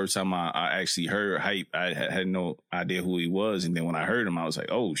 That's the first time I actually heard hype. I had no idea who he was, and then when I heard him, I was like,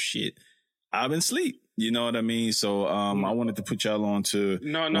 oh shit, I've been asleep. You know what I mean? So I wanted to put y'all on to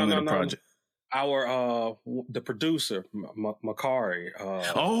the project. Our the producer Makari.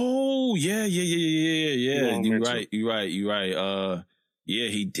 Oh yeah. You're right. Yeah,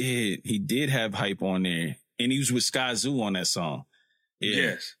 he did have hype on there, and he was with Sky Zoo on that song. Yeah.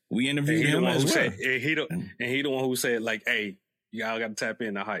 Yes, we interviewed him as well. He the one who said like, "Hey, y'all got to tap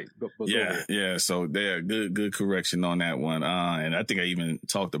in the hype." Yeah. So there, good correction on that one. And I think I even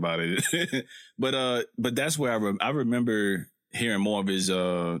talked about it. but that's where I remember hearing more of his,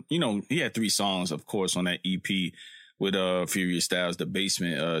 he had 3 songs, of course, on that EP with Furious Styles, the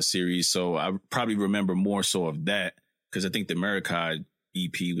Basement series. So I probably remember more so of that because I think the America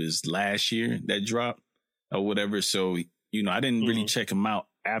EP was last year that dropped or whatever. So, I didn't really check him out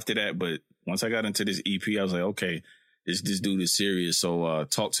after that. But once I got into this EP, I was like, okay, this dude is serious. So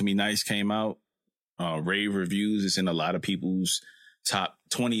Talk to Me Nice came out, rave reviews. It's in a lot of people's top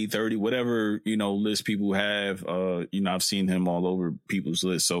 20, 30, whatever, list people have. I've seen him all over people's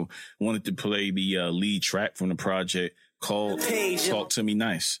lists. So I wanted to play the lead track from the project called Talk to Me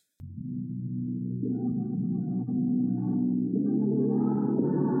Nice.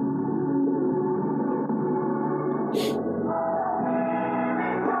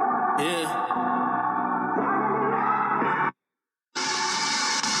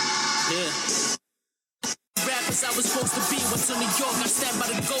 I was supposed to be. Went to New York, I stand by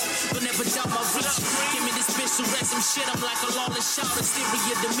the GOAT, but never doubt my reach. Give me this bitch to wreck some shit. I'm like a lawless shout.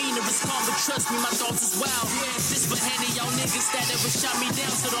 Exterior demeanor is calm, but trust me, my thoughts is wild. This for Henny, y'all niggas that ever shot me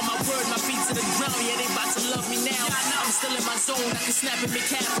down. Stood on my word, my feet to the ground. Yeah, they about to love me now. I'm still in my zone. I can snap and make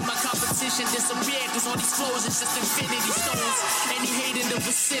half of my competition disappear. Cause all these flows is just infinity stones. Any hate in the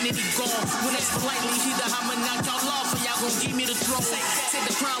vicinity gone. When it's politely, either I'ma knock y'all off or y'all gon' give me the throne. Take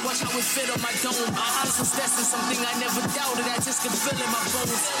the crown, watch how it fit on my dome. This was destined, something I never doubted. I just could feel in my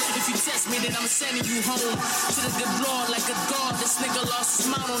bones. If you test me, then I'm sending you home to the good Lord like a god. This nigga lost his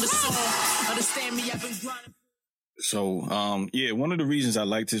mind on the song. Understand me, I've been grinding. So, yeah, one of the reasons I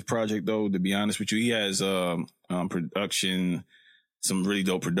liked his project, though, to be honest with you, he has production, some really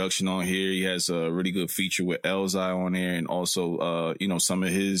dope production on here. He has a really good feature with Elzhi on there, and also, some of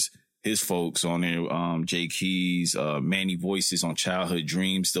his folks on there, Jay Keys, Manny Voices on Childhood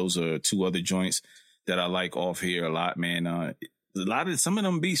Dreams. Those are two other joints that I like off here a lot, man. Some of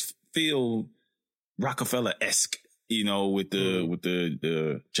them beats feel Rockefeller-esque, with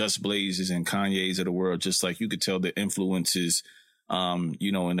the Just Blazes and Kanye's of the world. Just like you could tell the influences, in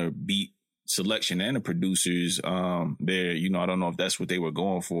their beat selection and the producers there. I don't know if that's what they were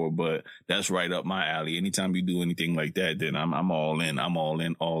going for, but that's right up my alley. Anytime you do anything like that, then I'm all in. I'm all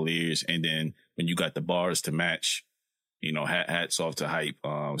in, all ears. And then when you got the bars to match, hats off to Hype.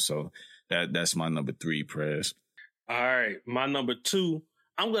 So that's my number 3, Prez. All right, my number 2.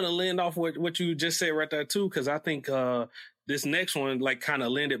 I'm gonna land off with what you just said right there too, because I think this next one like kind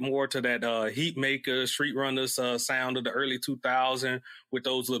of lended more to that Heatmaker, Street Runners sound of the early 2000s with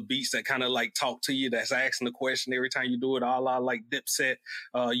those little beats that kind of like talk to you, that's asking the question every time you do it, a la like Dipset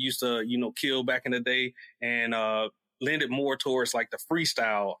used to kill back in the day, and lended more towards like the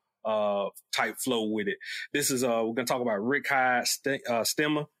freestyle type flow with it. This is we're gonna talk about Rick Hyde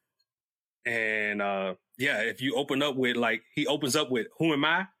Stemma. And if you open up with he opens up with "Who Am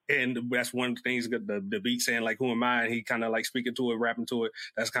I?" and that's one of the things the beat saying like "Who am I?" and he kind of like speaking to it, rapping to it.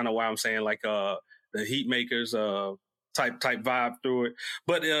 That's kind of why I'm saying like the Heatmakers type vibe through it.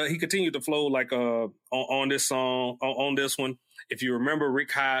 But he continued to flow like on this song, on this one. If you remember,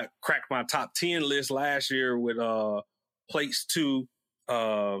 Rick Hyde cracked my top 10 list last year with Plates 2,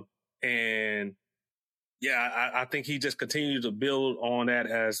 and I think he just continued to build on that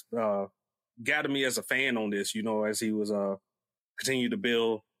as gathered me as a fan on this, as he was continued to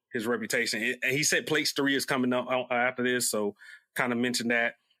build his reputation. And he said Plates 3 is coming up after this, so kind of mentioned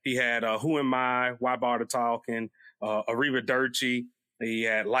that. He had Who Am I? Why Bother Talking? Arrivederci. He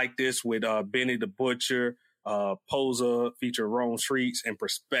had Like This with Benny the Butcher, Poser feature Rome Streets, and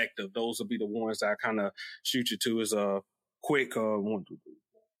Perspective. Those will be the ones that I kind of shoot you to as a quick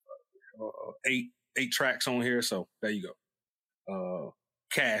 8 tracks on here. So there you go.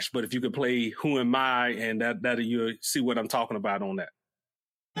 Cash, but if you could play Who Am I, and that you'll see what I'm talking about on that.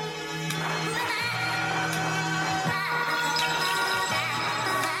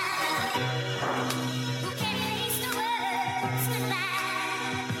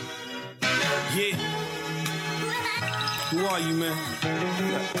 Yeah. Who are you, man?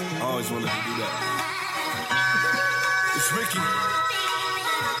 I always wanted to do that. It's Ricky.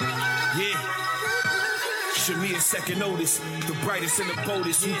 Yeah. Shamir second notice, the brightest and the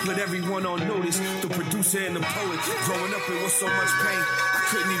boldest, who put everyone on notice, the producer and the poet. Growing up it was so much pain, I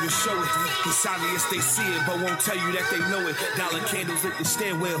couldn't even show it. It's obvious they see it, but won't tell you that they know it. Dollar candles lit the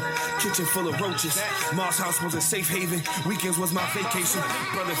stairwell, kitchen full of roaches. Mom's house was a safe haven, weekends was my vacation.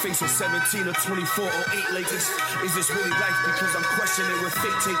 Brother facing 17 or 24 or 8 Lakers. Is this really life? Because I'm questioning with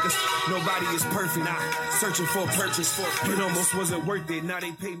fake takers. Nobody is perfect, searching for a purchase. It almost wasn't worth it, now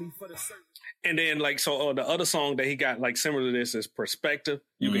they pay me for the service. And then the other song that he got like similar to this is Perspective.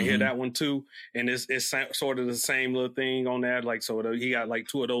 You can hear that one too. And it's sort of the same little thing on that. Like, so he got like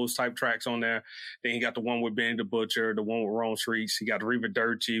 2 of those type tracks on there. Then he got the one with Benny the Butcher, the one with Rome Streets. He got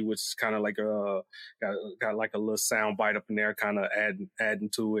Arrivederci, which is kind of like got like a little sound bite up in there, kind of adding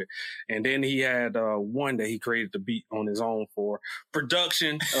to it. And then he had one that he created the beat on his own for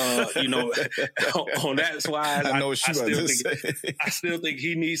production. On that slide, I still think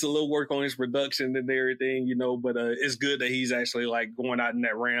he needs a little work on his production and everything, but it's good that he's actually like going out in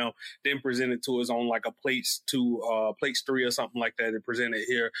that realm, then present it to us on like a Plates 3 or something like that, and present minute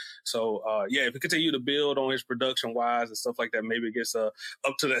here. So, if we continue to build on his production wise and stuff like that, maybe it gets up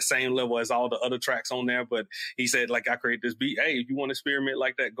to that same level as all the other tracks on there. But he said, like, I create this beat. Hey, if you want to experiment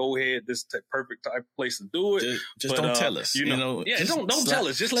like that, go ahead. This is the perfect type of place to do it. Just don't tell us. Don't tell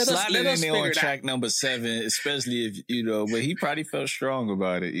us. Just let us figure it out. Track number 7, especially if, but he probably felt strong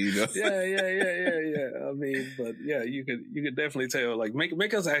about it, Yeah. I mean, but yeah, you could definitely tell. Like,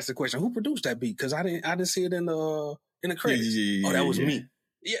 make us ask the question: who produced that beat? Because I didn't see it in the credits. That was me.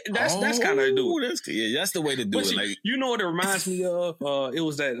 Yeah, that's kind of do it. That's the way to do it. Like, you know what it reminds me of? It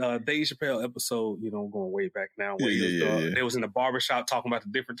was that Dave Chappelle episode, going way back now, where they was in the barbershop talking about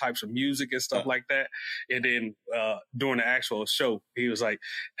the different types of music and stuff like that. And then during the actual show, he was like,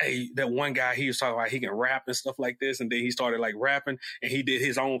 hey, that one guy, he was talking about he can rap and stuff like this. And then he started like rapping and he did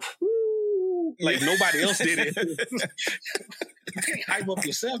his own, like nobody else did it. You can't hype up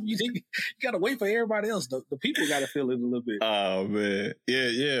yourself. You got to wait for everybody else. The people got to feel it a little bit. Oh, man.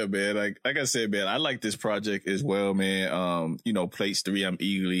 Yeah, man. Like I said, man, I like this project as well, man. Plates 3, I'm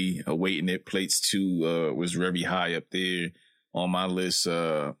eagerly awaiting it. Plates 2 was very high up there on my list,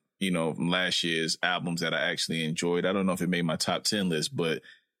 from last year's albums that I actually enjoyed. I don't know if it made my top 10 list, but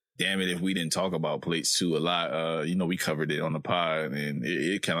damn it, if we didn't talk about Plates 2 a lot, we covered it on the pod and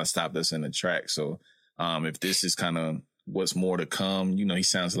it kind of stopped us in the track. So if this is kind of what's more to come, he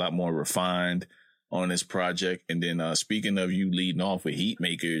sounds a lot more refined on this project. And then speaking of you leading off with Heat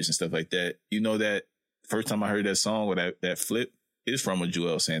Makers and stuff like that, that first time I heard that song or that flip is from a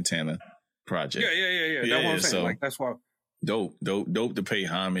Joel Santana project. Yeah. That's what I'm saying. So, that's why. Dope to pay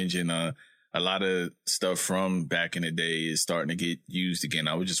homage, and a lot of stuff from back in the day is starting to get used again.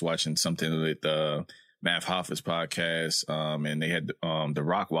 I was just watching something with Math Hoffa's podcast, and they had the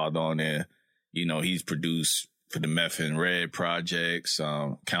Rockwild on there. He's produced for the Meth and Red projects,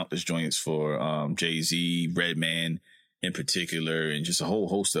 countless joints for Jay-Z, Redman in particular, and just a whole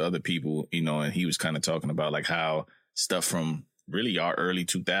host of other people, and he was kind of talking about like how stuff from really our early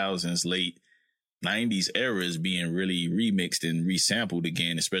 2000s, late 90s era is being really remixed and resampled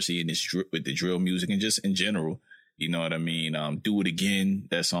again, especially in this with the drill music and just in general. You know what I mean? Do It Again,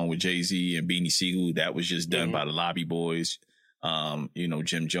 that song with Jay-Z and Beanie Siegel, that was just done by the Lobby Boys,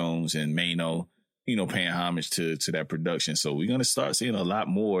 Jim Jones and Mano, paying homage to that production. So we're going to start seeing a lot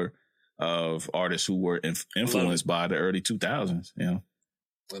more of artists who were influenced by the early 2000s.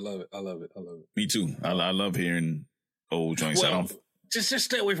 I love it. Me too. I love hearing old joints. Just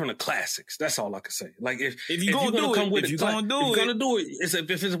stay away from the classics. That's all I can say. Like if you're gonna do it,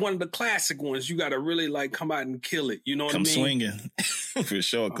 if it's one of the classic ones, you got to really like come out and kill it. You know what I mean? Come swinging for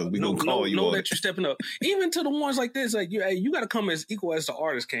sure, because we gonna call you. Know that you're stepping up, even to the ones like this. Like you got to come as equal as the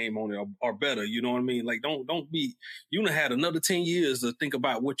artist came on it, or better. You know what I mean? Like don't be. You done had another 10 years to think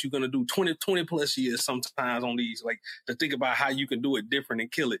about what you're gonna do. 20 plus years sometimes on these. Like to think about how you can do it different and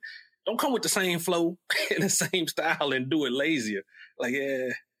kill it. Don't come with the same flow and the same style and do it lazier. Like, yeah.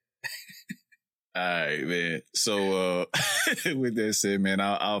 All right, man. So, with that said, man,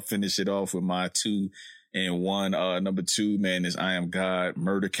 I'll finish it off with my 2 and 1. Number 2, man, is I Am God,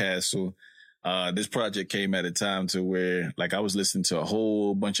 Murder Castle. This project came at a time to where, like, I was listening to a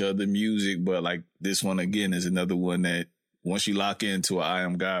whole bunch of other music, but like this one again is another one that once you lock into an I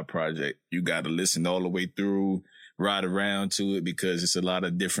Am God project, you got to listen all the way through, ride around to it, because it's a lot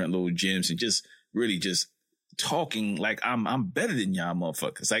of different little gems and just really just talking like I'm better than y'all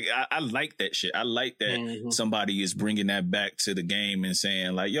motherfuckers. Like I like that shit. I like that somebody is bringing that back to the game and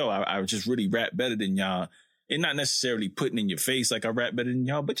saying like, yo, I just really rap better than y'all, and not necessarily putting in your face like I rap better than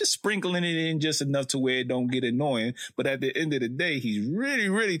y'all, but just sprinkling it in just enough to where it don't get annoying. But at the end of the day, he's really,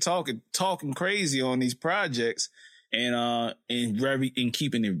 really talking crazy on these projects, and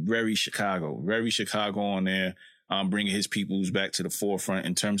keeping it very Chicago on there. Bringing his peoples back to the forefront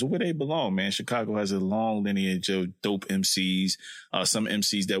in terms of where they belong, man. Chicago has a long lineage of dope MCs, some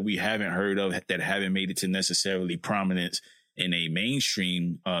MCs that we haven't heard of that haven't made it to necessarily prominence in a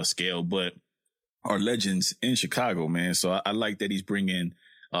mainstream scale, but are legends in Chicago, man. So I like that he's bringing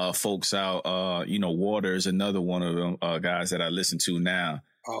folks out. Water is another one of them guys that I listen to now.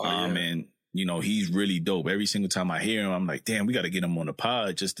 And, he's really dope. Every single time I hear him, I'm like, damn, we got to get him on the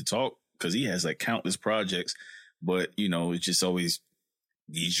pod just to talk, because he has like countless projects. But, it's just always,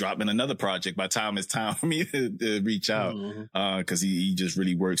 he's dropping another project by the time it's time for me to reach out, because he just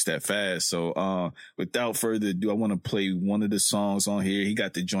really works that fast. So without further ado, I want to play one of the songs on here. He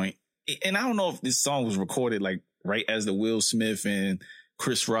got the joint. And I don't know if this song was recorded like right as the Will Smith and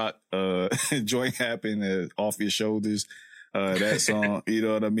Chris Rock joint happened, Off Your Shoulders. That song, you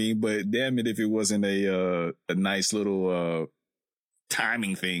know what I mean? But damn it, if it wasn't a nice little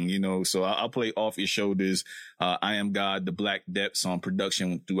timing thing, you know. So I'll play Off Your Shoulders, I Am God, the Black Depths on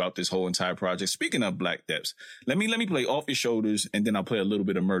production throughout this whole entire project. Speaking of Black Depths, let me play Off Your Shoulders, and then I'll play a little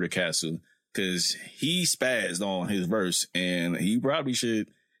bit of Murder Castle, because he spazzed on his verse, and he probably should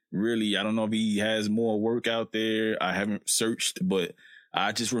really, I don't know if he has more work out there. I haven't searched, but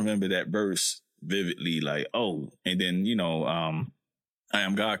I just remember that verse vividly, like, oh, and then, you know, I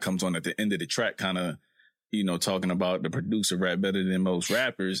Am God comes on at the end of the track, kind of, you know, talking about the producer rap better than most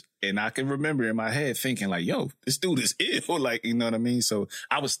rappers. And I can remember in my head thinking like, yo, this dude is ill. Like, you know what I mean? So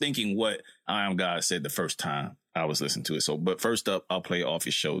I was thinking what I Am God said the first time I was listening to it. So, but first up, I'll play Off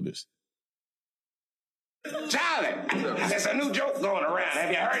Your Shoulders. Charlie, there's a new joke going around.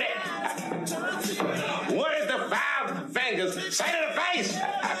 Have you heard it? What is the 5 fingers say to the face?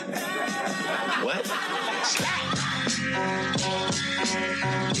 What? Slap.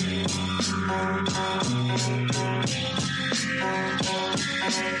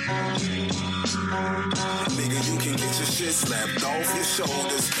 Nigga, you can get your shit slapped off your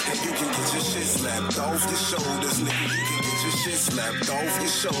shoulders. And you can get your shit slapped off your shoulders. Nigga, you can get your shit slapped off your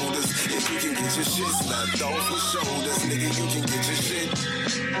shoulders. And you can get your shit slapped off your shoulders. Nigga, you can get your shit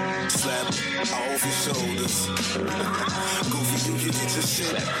slapped off your shoulders. Goofy, you can get your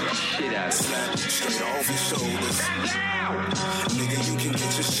shit slapped straight off your shoulders. Nigga, you can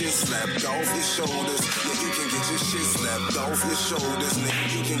get your shit slapped off your shoulders. Yeah, you can get your shit slapped off your shoulders. Nigga,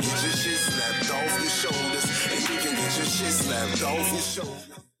 you can get your shit slapped off your shoulders. And you can get your shit slapped off your shoulders.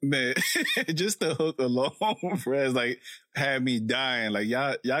 Man, just the hook alone, Fred, like, had me dying. Like,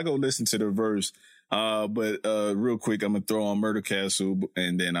 y'all go listen to the verse. But real quick, I'm gonna throw on Murder Castle,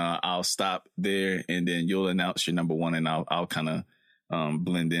 and then I'll stop there, and then you'll announce your number one, and I'll kind of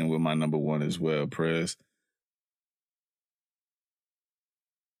blend in with my number one as well, Prez.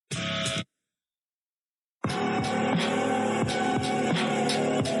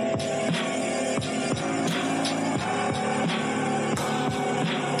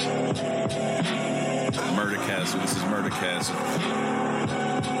 Murder Castle. This is Murder Castle.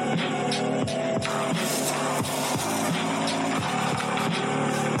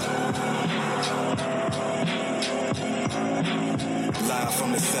 Live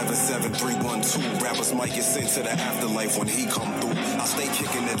from the 77312, rappers might get sent to the afterlife when he come through. I stay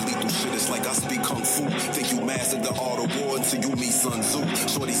kicking that lethal shit, it's like I speak kung fu. Think you mastered the art of war until you meet Sun Tzu.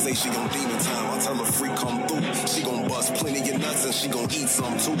 Shorty say she gon' demon time, I tell her free come through. She gon' bust plenty of nuts and she gon' eat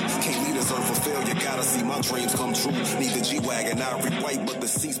some too. Can't lead us earth for failure, gotta see my dreams come true. Need the G-Wagon, ivory white, but the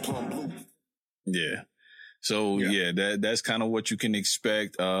seat's plum blue. Yeah. So yeah, that's kind of what you can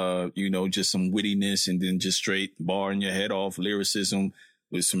expect. You know, just some wittiness and then just straight barring your head off lyricism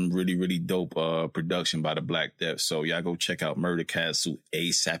with some really, really dope production by the Black Depths. So y'all go check out Murder Castle,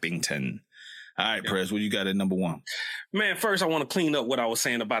 A$APington. All right, Prez, what you got at number one? Man, first I want to clean up what I was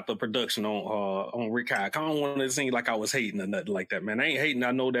saying about the production on Rick High. I don't want to seem like I was hating or nothing like that, man. I ain't hating.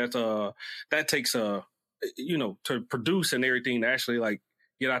 I know that that takes you know, to produce and everything to actually like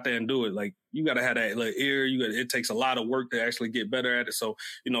get out there and do it. Like you got to have that like ear. It takes a lot of work to actually get better at it. So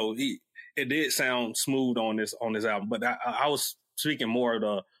you know, it did sound smooth on this album, but I was speaking more of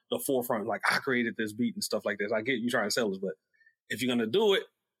the forefront. Like I created this beat and stuff like this. I get you trying to sell this, but if you're gonna do it,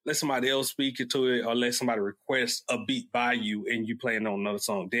 let somebody else speak it to it, or let somebody request a beat by you and you playing on another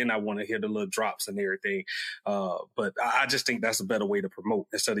song. Then I want to hear the little drops and everything. But I just think that's a better way to promote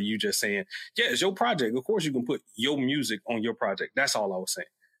instead of you just saying, yeah, it's your project. Of course you can put your music on your project. That's all I was saying.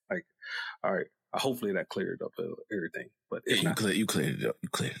 Like, all right. Hopefully that cleared up everything. But yeah, you cleared it up. You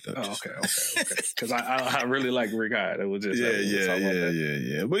cleared it up. Oh, okay. Because I really like Rick Hyde. It was just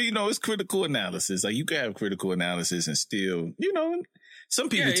yeah. But you know, it's critical analysis. Like you can have critical analysis and still, you know, some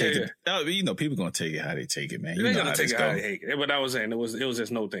people take it. You know, people gonna take it how they take it, man. They're gonna take it how they take it. But I was saying it was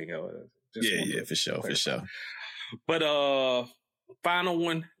just no thing. For sure. But final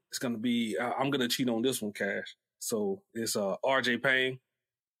one is gonna be. I'm gonna cheat on this one, Cash. So it's RJ Payne,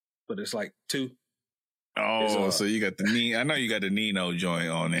 but it's like 2. Oh, so you got the I know you got the Nino joint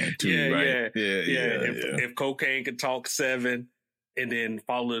on there too, right? Yeah. If Cocaine Could Talk 7, and then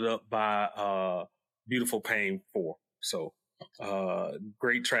followed up by Beautiful Pain 4. So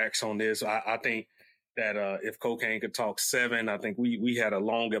great tracks on this. I think that If Cocaine Could Talk 7, I think we had a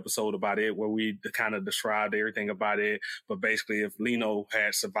long episode about it where we kind of described everything about it. But basically, if Lino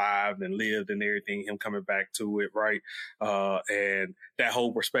had survived and lived and everything, him coming back to it, right? And that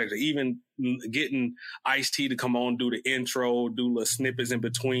whole perspective, even getting Ice-T to come on, do the intro, do little snippets in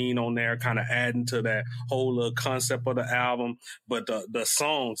between on there, kind of adding to that whole concept of the album. But the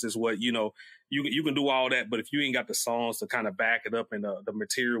songs is what, you know, you can do all that, but if you ain't got the songs to kind of back it up and the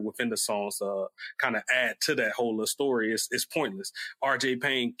material within the songs kind of add to that whole little story, it's pointless. RJ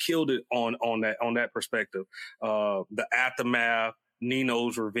Payne killed it on that perspective. The Aftermath,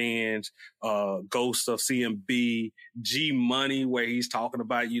 Nino's Revenge, Ghost of CMB, G Money, where he's talking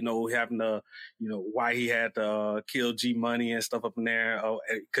about, having to, why he had to kill G Money and stuff up in there.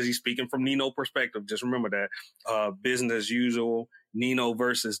 Cause he's speaking from Nino perspective. Just remember that, Business as Usual, Nino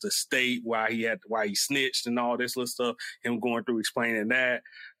versus the state, why he snitched and all this little stuff. Him going through explaining that.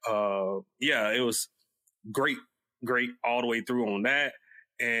 It was great all the way through on that.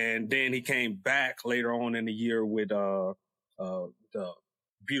 And then he came back later on in the year with, the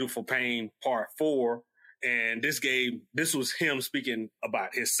Beautiful Pain Part 4. And this was him speaking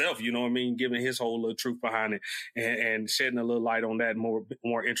about himself, you know what I mean? Giving his whole little truth behind it and shedding a little light on that,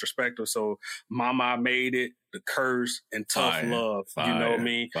 more introspective. So Mama Made It, The Curse, and Tough Love. You know what I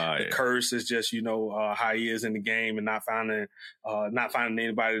mean? The Curse is just, how he is in the game and not finding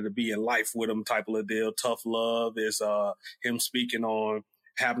anybody to be in life with him type of a deal. Tough Love is him speaking on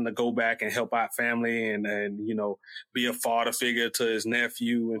having to go back and help out family and be a father figure to his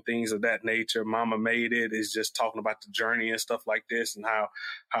nephew and things of that nature. Mama Made It is just talking about the journey and stuff like this and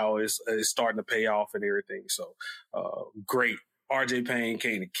how it's starting to pay off and everything. So great. RJ Payne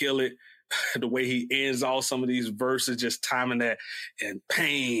came to kill it. The way he ends all some of these verses, just timing that and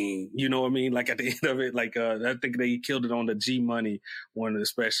pain, you know what I mean? Like at the end of it, like I think they killed it on the G Money one,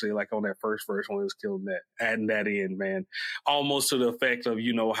 especially like on that first verse when he was killing that, adding that in, man. Almost to the effect of,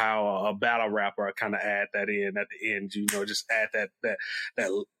 how a battle rapper kind of add that in at the end, just add that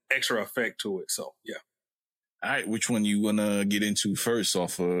extra effect to it. So yeah. All right, which one you wanna get into first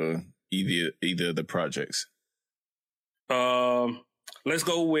off either of the projects? Let's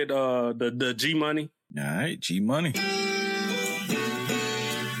go with the G Money. All right, G Money.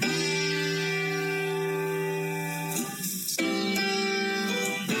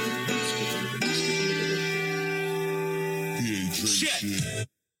 Check.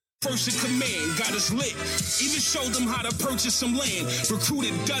 First in command, got us lit. Even showed them how to purchase some land. Recruited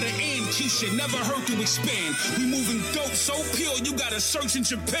Dutta and Keisha, never heard to expand. We moving dope so pure, you gotta search in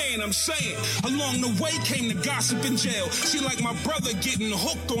Japan, I'm saying. Along the way came the gossip in jail. She like my brother getting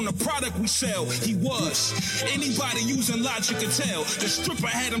hooked on the product we sell. He was. Anybody using logic could tell. The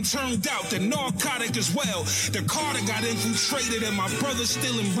stripper had him turned out, the narcotic as well. The Carter got infiltrated and my brother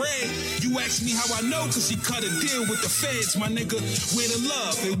stealing bread. You ask me how I know, cause he cut a deal with the feds, my nigga. Where the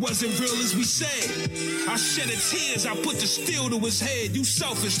love? It wasn't real as we said. I shed tears, I put the steel to his head. You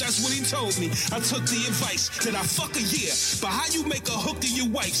selfish, that's what he told me. I took the advice that I fuck a year. But how you make a hook to your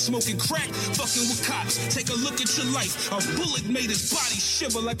wife? Smoking crack, fucking with cops. Take a look at your life. A bullet made his body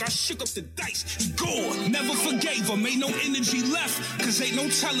shiver like I shook up the dice. He gone, never forgave him, ain't no energy left. Cause ain't no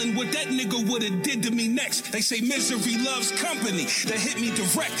telling what that nigga would've did to me next. They say misery loves company. That hit me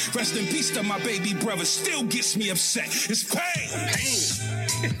direct. Rest in peace to my baby brother. Still gets me upset. It's pain.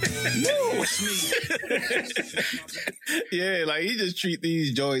 No, it's me. Yeah, like he just treat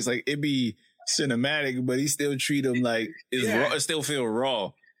these joints like it be cinematic, but he still treat them like it's raw. It still feel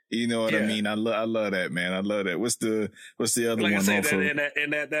raw. You know what I mean? I love that, man. I love that. What's the other like one? Like I said,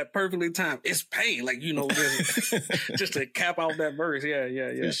 and that perfectly timed. It's pain, like just to cap off that verse. Yeah.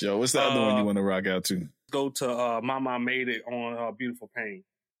 For sure. What's the other one you want to rock out to? Go to Mama Made It on Beautiful Pain.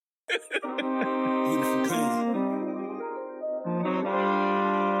 Beautiful Pain.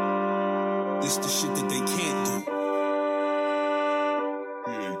 This the shit that they can't do.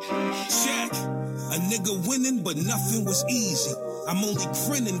 Check. A nigga winning, but nothing was easy. I'm only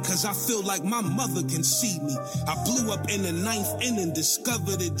grinning cause I feel like my mother can see me. I blew up in the 9th inning,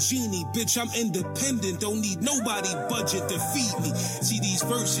 discovered a genie. Bitch, I'm independent, don't need nobody budget to feed me. See these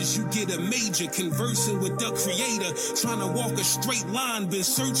verses, you get a major, conversing with the creator. Trying to walk a straight line, been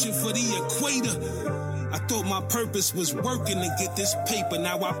searching for the equator. I thought my purpose was working to get this paper.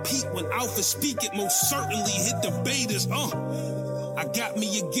 Now I peep when Alpha speak, it most certainly hit the betas. I got me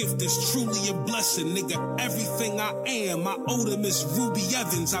a gift that's truly a blessing, nigga. Everything I am, I owe to Miss Ruby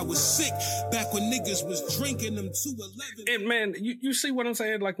Evans. I was sick back when niggas was drinking them 211. And man, you see what I'm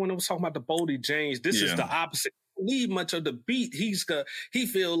saying? Like when I was talking about the Boldy James, this is the opposite. Need much of the beat. He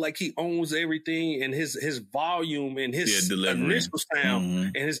feel like he owns everything, and his volume and his initial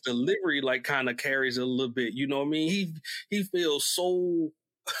sound and his delivery like kind of carries a little bit. You know what I mean? He feels so.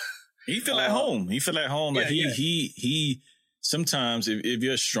 He feel at home. He feel at home. Like he. Sometimes if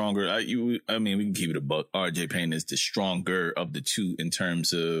you're stronger, we can keep it a buck. RJ Payne is the stronger of the two in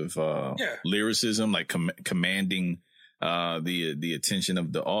terms of lyricism, like commanding the attention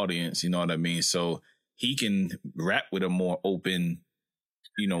of the audience. You know what I mean? So he can rap with a more open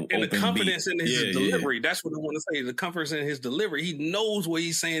and the confidence in his delivery. That's what I want to say. The confidence in his delivery. He knows what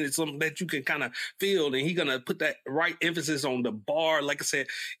he's saying. It's something that you can kind of feel, and he's gonna put that right emphasis on the bar. Like I said,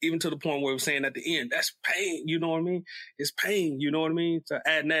 even to the point where we're saying at the end, that's pain. You know what I mean? It's pain. You know what I mean? To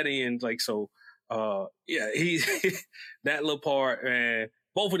add that in, like so. He's that little part, and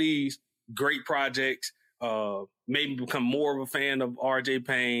both of these great projects. Made me become more of a fan of RJ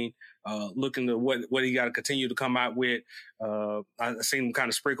Payne. Looking to what he got to continue to come out with. I seen him kind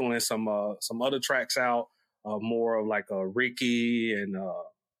of sprinkling some other tracks out, more of like Ricky and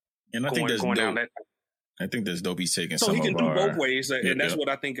I think that's dope. Down that. I think that's dope. He's taking so some. He can of do our, both ways, and that's what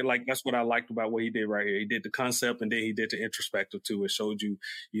I think. Like that's what I liked about what he did right here. He did the concept, and then he did the introspective too. It showed you,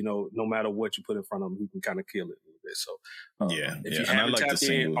 no matter what you put in front of him, he can kind of kill it a little bit. So if you haven't tapped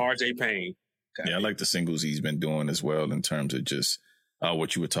in, RJ Payne. I like the singles he's been doing as well in terms of just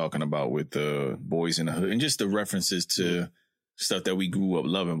what you were talking about with the Boys in the Hood and just the references to stuff that we grew up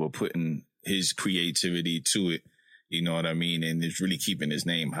loving, but putting his creativity to it. You know what I mean? And it's really keeping his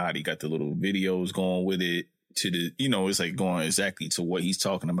name hot. He got the little videos going with it to the, it's like going exactly to what he's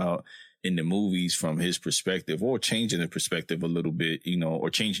talking about in the movies from his perspective, or changing the perspective a little bit, or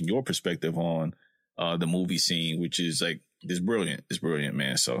changing your perspective on the movie scene, which is like, it's brilliant. It's brilliant,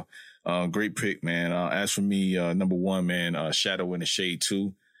 man. So great pick, man. As for me, number one, man, Shadow in the Shade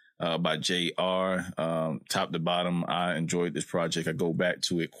 2 by JR. Top to bottom, I enjoyed this project. I go back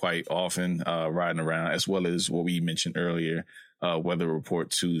to it quite often, riding around, as well as what we mentioned earlier, Weather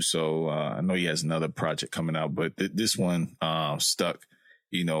Report 2. So I know he has another project coming out, but this one stuck,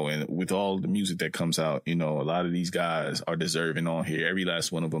 and with all the music that comes out, a lot of these guys are deserving on here. Every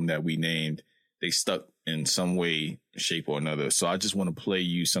last one of them that we named, they stuck in some way, shape, or another. So I just want to play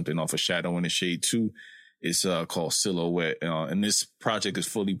you something off of Shadow in the Shade 2. It's called Silhouette. And this project is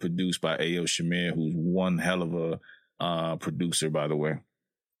fully produced by A.O. Shamir, who's one hell of a producer, by the way.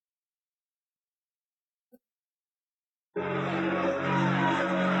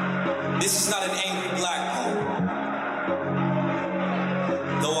 This is not an angry black poem.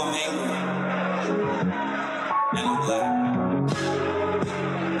 Though I'm angry and I'm black.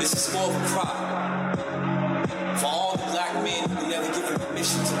 This is more of a cry for all the black men who never given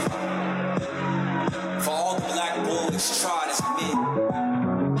permission to cry. For all the black boys tried as men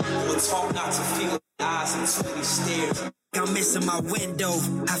who were taught not to feel eyes until they stared. I'm missing my window.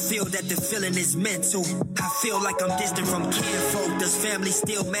 I feel that the feeling is mental. I feel like I'm distant from kinfolk. Does family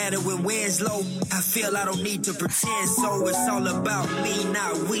still matter when wind's low? I feel I don't need to pretend, so it's all about me,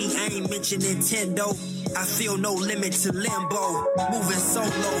 not we. I ain't mention Nintendo. I feel no limit to limbo. Moving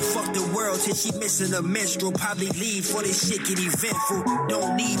solo, fuck the world till she missing a menstrual. Probably leave for this shit get eventful.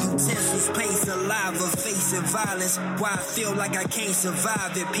 Don't need utensils, pain saliva, facing violence. Why I feel like I can't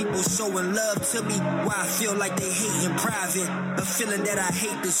survive it. People showing love to me, why I feel like they hate in private. A feeling that I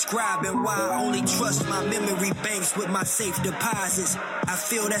hate describing. Why I only trust my memory banks with my safe deposits. I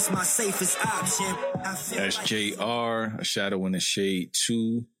feel that's my safest option. That's like JR, A Shadow in the Shade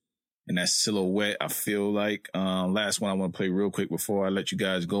 2. And that's Silhouette. I feel like last one I want to play real quick before I let you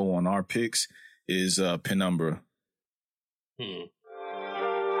guys go on our picks is Penumbra.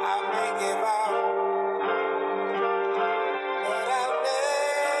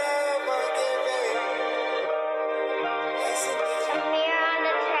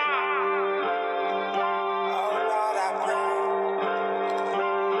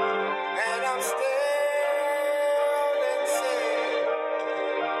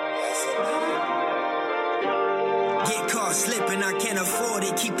 Slipping, I can't afford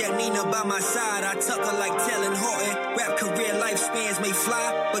it. Keep that Nina by my side. I tuck her like Tellin Horton. Rap career lifespans may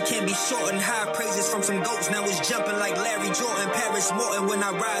fly, but can be shortened. High praises from some goats. Now it's jumping like Larry Jordan, Paris Morton. When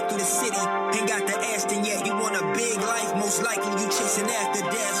I ride through the city, ain't got the Aston yet. You want a big life? Most likely you chasing after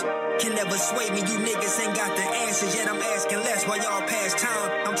death. Can never sway me. You niggas ain't got the answers yet. I'm asking less while y'all pass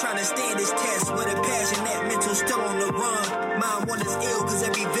time. I'm trying to stand this test with a passion. That mental still on the run. Mine one is ill, cause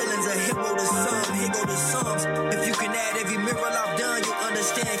every villain's a hero to some. Here go the sums. If you can add every mural I've done, you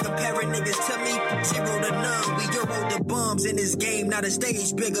understand. Comparing niggas to me, 0 to none. We Euro the bums in this game, not a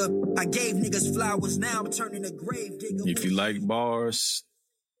stage bigger. I gave niggas flowers, now I'm turning a grave digger. If you like bars,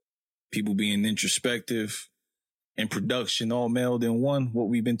 people being introspective, and production all melded in one, what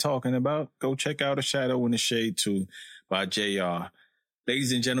we've been talking about, go check out A Shadow in the Shade 2 by JR.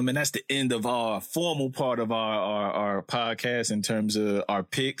 Ladies and gentlemen, that's the end of our formal part of our podcast in terms of our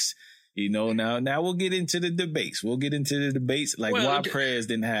picks. Now we'll get into the debates. Like why Prez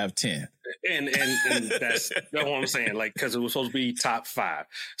didn't have 10. And that's what I'm saying. Like, because it was supposed to be top 5.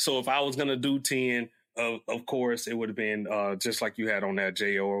 So if I was gonna do 10, of course it would have been just like you had on that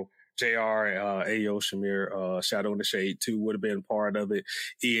JR, Ayo Shamir, Shadow in the Shade 2 would have been part of it.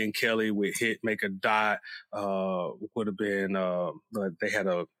 Ian Kelly with Hit Make a Dot would have been, they had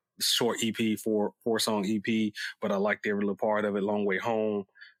a short EP, four song EP, but I liked every little part of it. Long Way Home.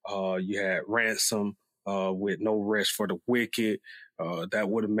 You had Ransom with No Rest for the Wicked. That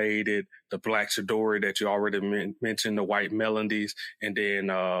would have made it. The Black Chidori that you already mentioned, the White Melodies, and then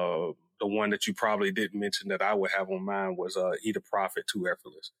the one that you probably didn't mention that I would have on mine was Eat a Prophet, Too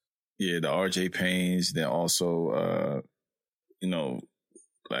Effortless. Yeah, the RJ Paynes. Then also,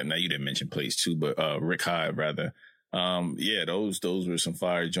 like now you didn't mention Place 2, but Rick Hyde rather. Yeah, those were some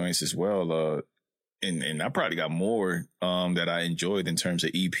fire joints as well. And I probably got more that I enjoyed in terms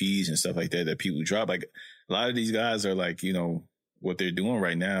of EPs and stuff like that people drop. Like a lot of these guys are like, what they're doing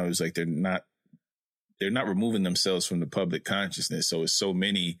right now is like they're not removing themselves from the public consciousness. So it's so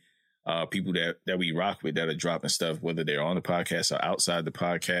many people that we rock with that are dropping stuff, whether they're on the podcast or outside the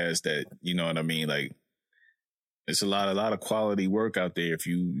podcast, that, you know what I mean? Like it's a lot of quality work out there. If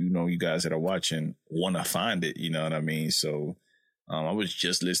you guys that are watching want to find it, you know what I mean? So I was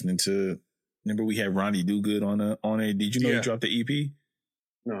just listening to, remember we had Ronnie Do-Good on it. Did you know he dropped the EP?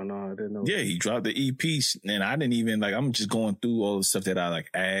 No, I didn't know. Yeah, he dropped the EP, and I didn't even I'm just going through all the stuff that I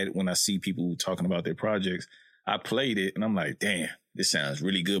add when I see people talking about their projects. I played it and I'm like, damn, this sounds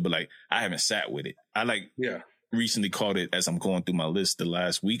really good, but I haven't sat with it. I recently caught it as I'm going through my list the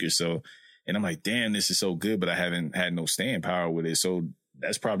last week or so, and I'm like, damn, this is so good, but I haven't had no staying power with it. So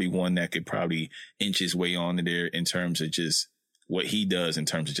that's probably one that could probably inch his way onto there in terms of just what he does in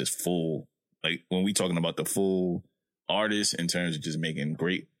terms of just full, like when we talking about the full artist in terms of just making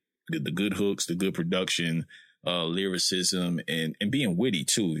the good hooks, the good production, lyricism, and being witty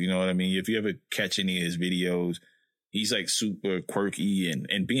too. You know what I mean? If you ever catch any of his videos, he's super quirky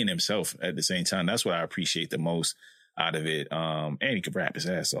and being himself at the same time. That's what I appreciate the most out of it. And he can rap his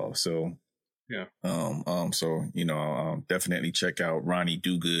ass off. So yeah. So definitely check out Ronnie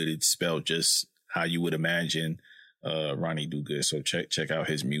Do-Good. It's spelled just how you would imagine Ronnie Do-Good. So check out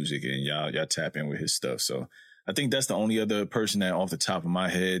his music and y'all tap in with his stuff. So I think that's the only other person that off the top of my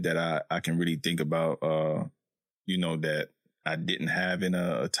head that I can really think about, that I didn't have in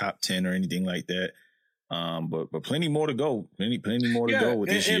a top 10 or anything like that. But plenty more to go. Plenty more to go with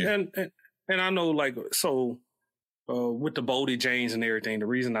this year. And I know with the Boldy James and everything, the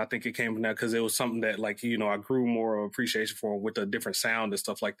reason I think it came from that, because it was something that I grew more appreciation for with a different sound and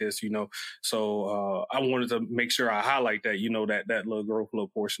stuff like this, So I wanted to make sure I highlight that, that little growth, little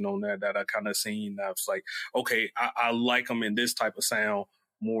portion on that I kind of seen. I was like, okay, I like them in this type of sound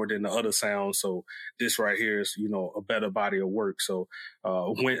more than the other sounds. So this right here is, a better body of work. So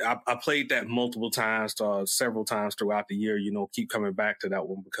when I played that multiple times, several times throughout the year, keep coming back to that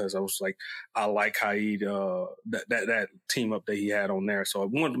one because I was like, I like how that team up that he had on there. So I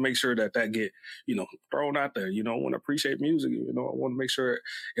wanted to make sure that get, thrown out there. I want to appreciate music. I want to make sure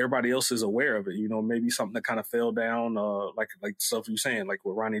everybody else is aware of it. Maybe something that kind of fell down, like stuff you're saying, like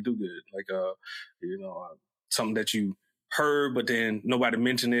with Ronnie Do-Good, something that you heard, but then nobody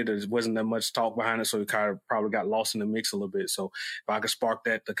mentioned it. There wasn't that much talk behind it, so it kind of probably got lost in the mix a little bit. So if I could spark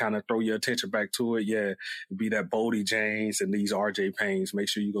that to kind of throw your attention back to it, it'd be that Boldy James and these RJ Paynes. Make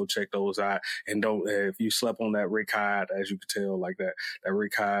sure you go check those out. And don't, if you slept on that Rick Hyde, as you could tell, like that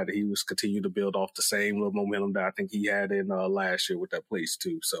Rick Hyde, he was continuing to build off the same little momentum that I think he had in last year with that Place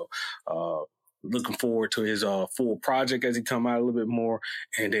too. So, looking forward to his full project as he come out a little bit more.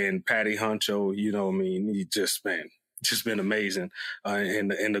 And then Patty Huncho, he just been amazing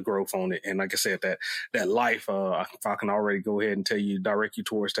in the growth on it. And like I said, that life, if I can already go ahead and direct you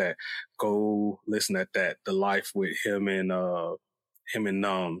towards that, go listen at that, the life with him and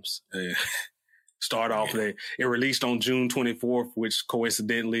Numbs. Start off there. It released on June 24th, which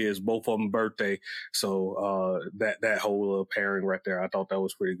coincidentally is both of them birthday. So that whole pairing right there, I thought that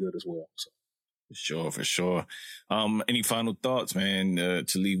was pretty good as well. So. For sure. Any final thoughts, man,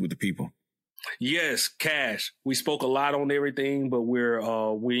 to leave with the people? Yes, Cash. We spoke a lot on everything, but we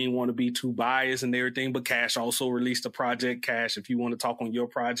didn't want to be too biased and everything. But Cash also released a project. Cash, if you want to talk on your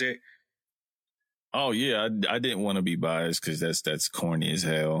project. Oh yeah, I didn't want to be biased because that's corny as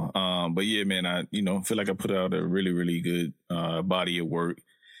hell. But yeah, man, I feel like I put out a really, really good body of work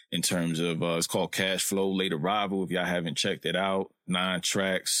in terms of it's called Cash Flow Late Arrival. If y'all haven't checked it out, 9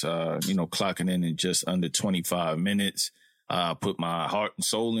 tracks, clocking in just under 25 minutes. Put my heart and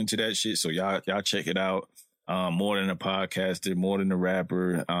soul into that shit. So y'all check it out. More than a podcaster, more than a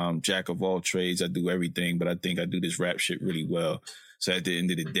rapper, jack of all trades. I do everything, but I think I do this rap shit really well. So at the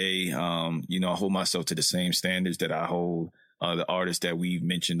end of the day, I hold myself to the same standards that I hold the artists that we've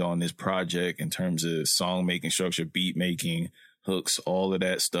mentioned on this project in terms of song making, structure, beat making, hooks, all of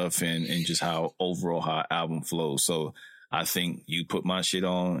that stuff, and just how our album flows. So I think you put my shit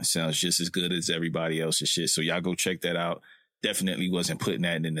on, it sounds just as good as everybody else's shit. So y'all go check that out. Definitely wasn't putting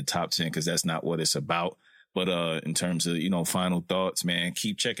that in the top 10 because that's not what it's about. But in terms of, final thoughts, man,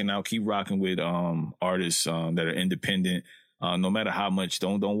 keep checking out, keep rocking with artists that are independent. No matter how much,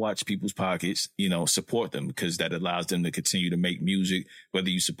 don't watch people's pockets, support them because that allows them to continue to make music, whether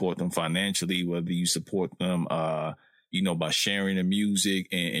you support them financially, whether you support them, by sharing the music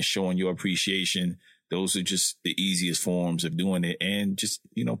and showing your appreciation. Those are just the easiest forms of doing it and just,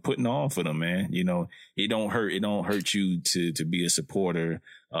 putting on for them, man. It don't hurt you to be a supporter,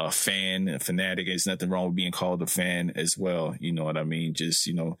 a fan, a fanatic. There's nothing wrong with being called a fan as well. You know what I mean? Just,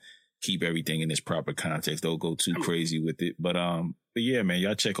 keep everything in its proper context. Don't go too crazy with it. But yeah, man,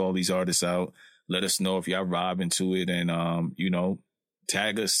 y'all check all these artists out. Let us know if y'all rob into it and,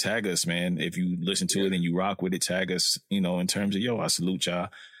 tag us, man. If you listen to it and you rock with it, tag us, in terms of, I salute y'all.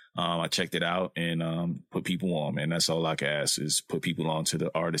 I checked it out and put people on, man. That's all I can ask is put people on to the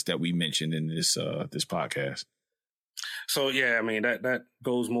artists that we mentioned in this podcast. So yeah, I mean that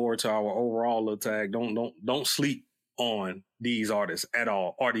goes more to our overall little tag. Don't sleep on these artists at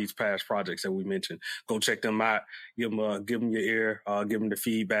all, or these past projects that we mentioned. Go check them out. Give them your ear. Give them the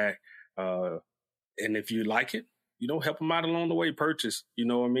feedback. And if you like it, help them out along the way. Purchase, you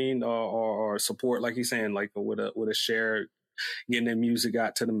know what I mean, or support, like he's saying, like with a share, getting their music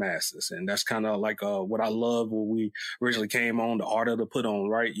out to the masses. And that's kind of like what I love when we originally came on, the art of the put on,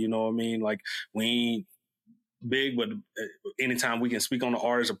 right? You know what I mean? Like we ain't big, but anytime we can speak on the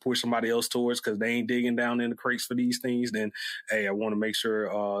artist or push somebody else towards because they ain't digging down in the crates for these things, then hey, I want to make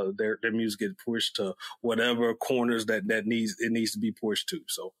sure their music gets pushed to whatever corners that needs to be pushed to.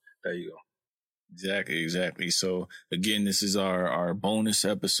 So there you go. Exactly. So again, this is our bonus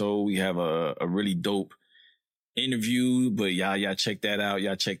episode. We have a really dope interview, but y'all check that out.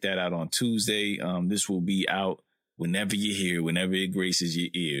 Y'all check that out on Tuesday. This will be out whenever you hear, whenever it graces your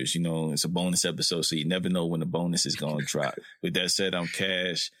ears. It's a bonus episode, so you never know when the bonus is going to drop. With that said, I'm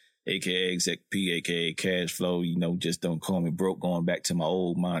Cash, aka Exec P, aka Cash Flow. Just don't call me broke, going back to my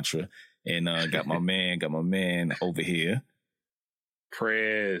old mantra. And got my man over here.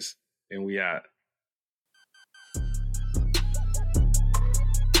 Prez, and we out.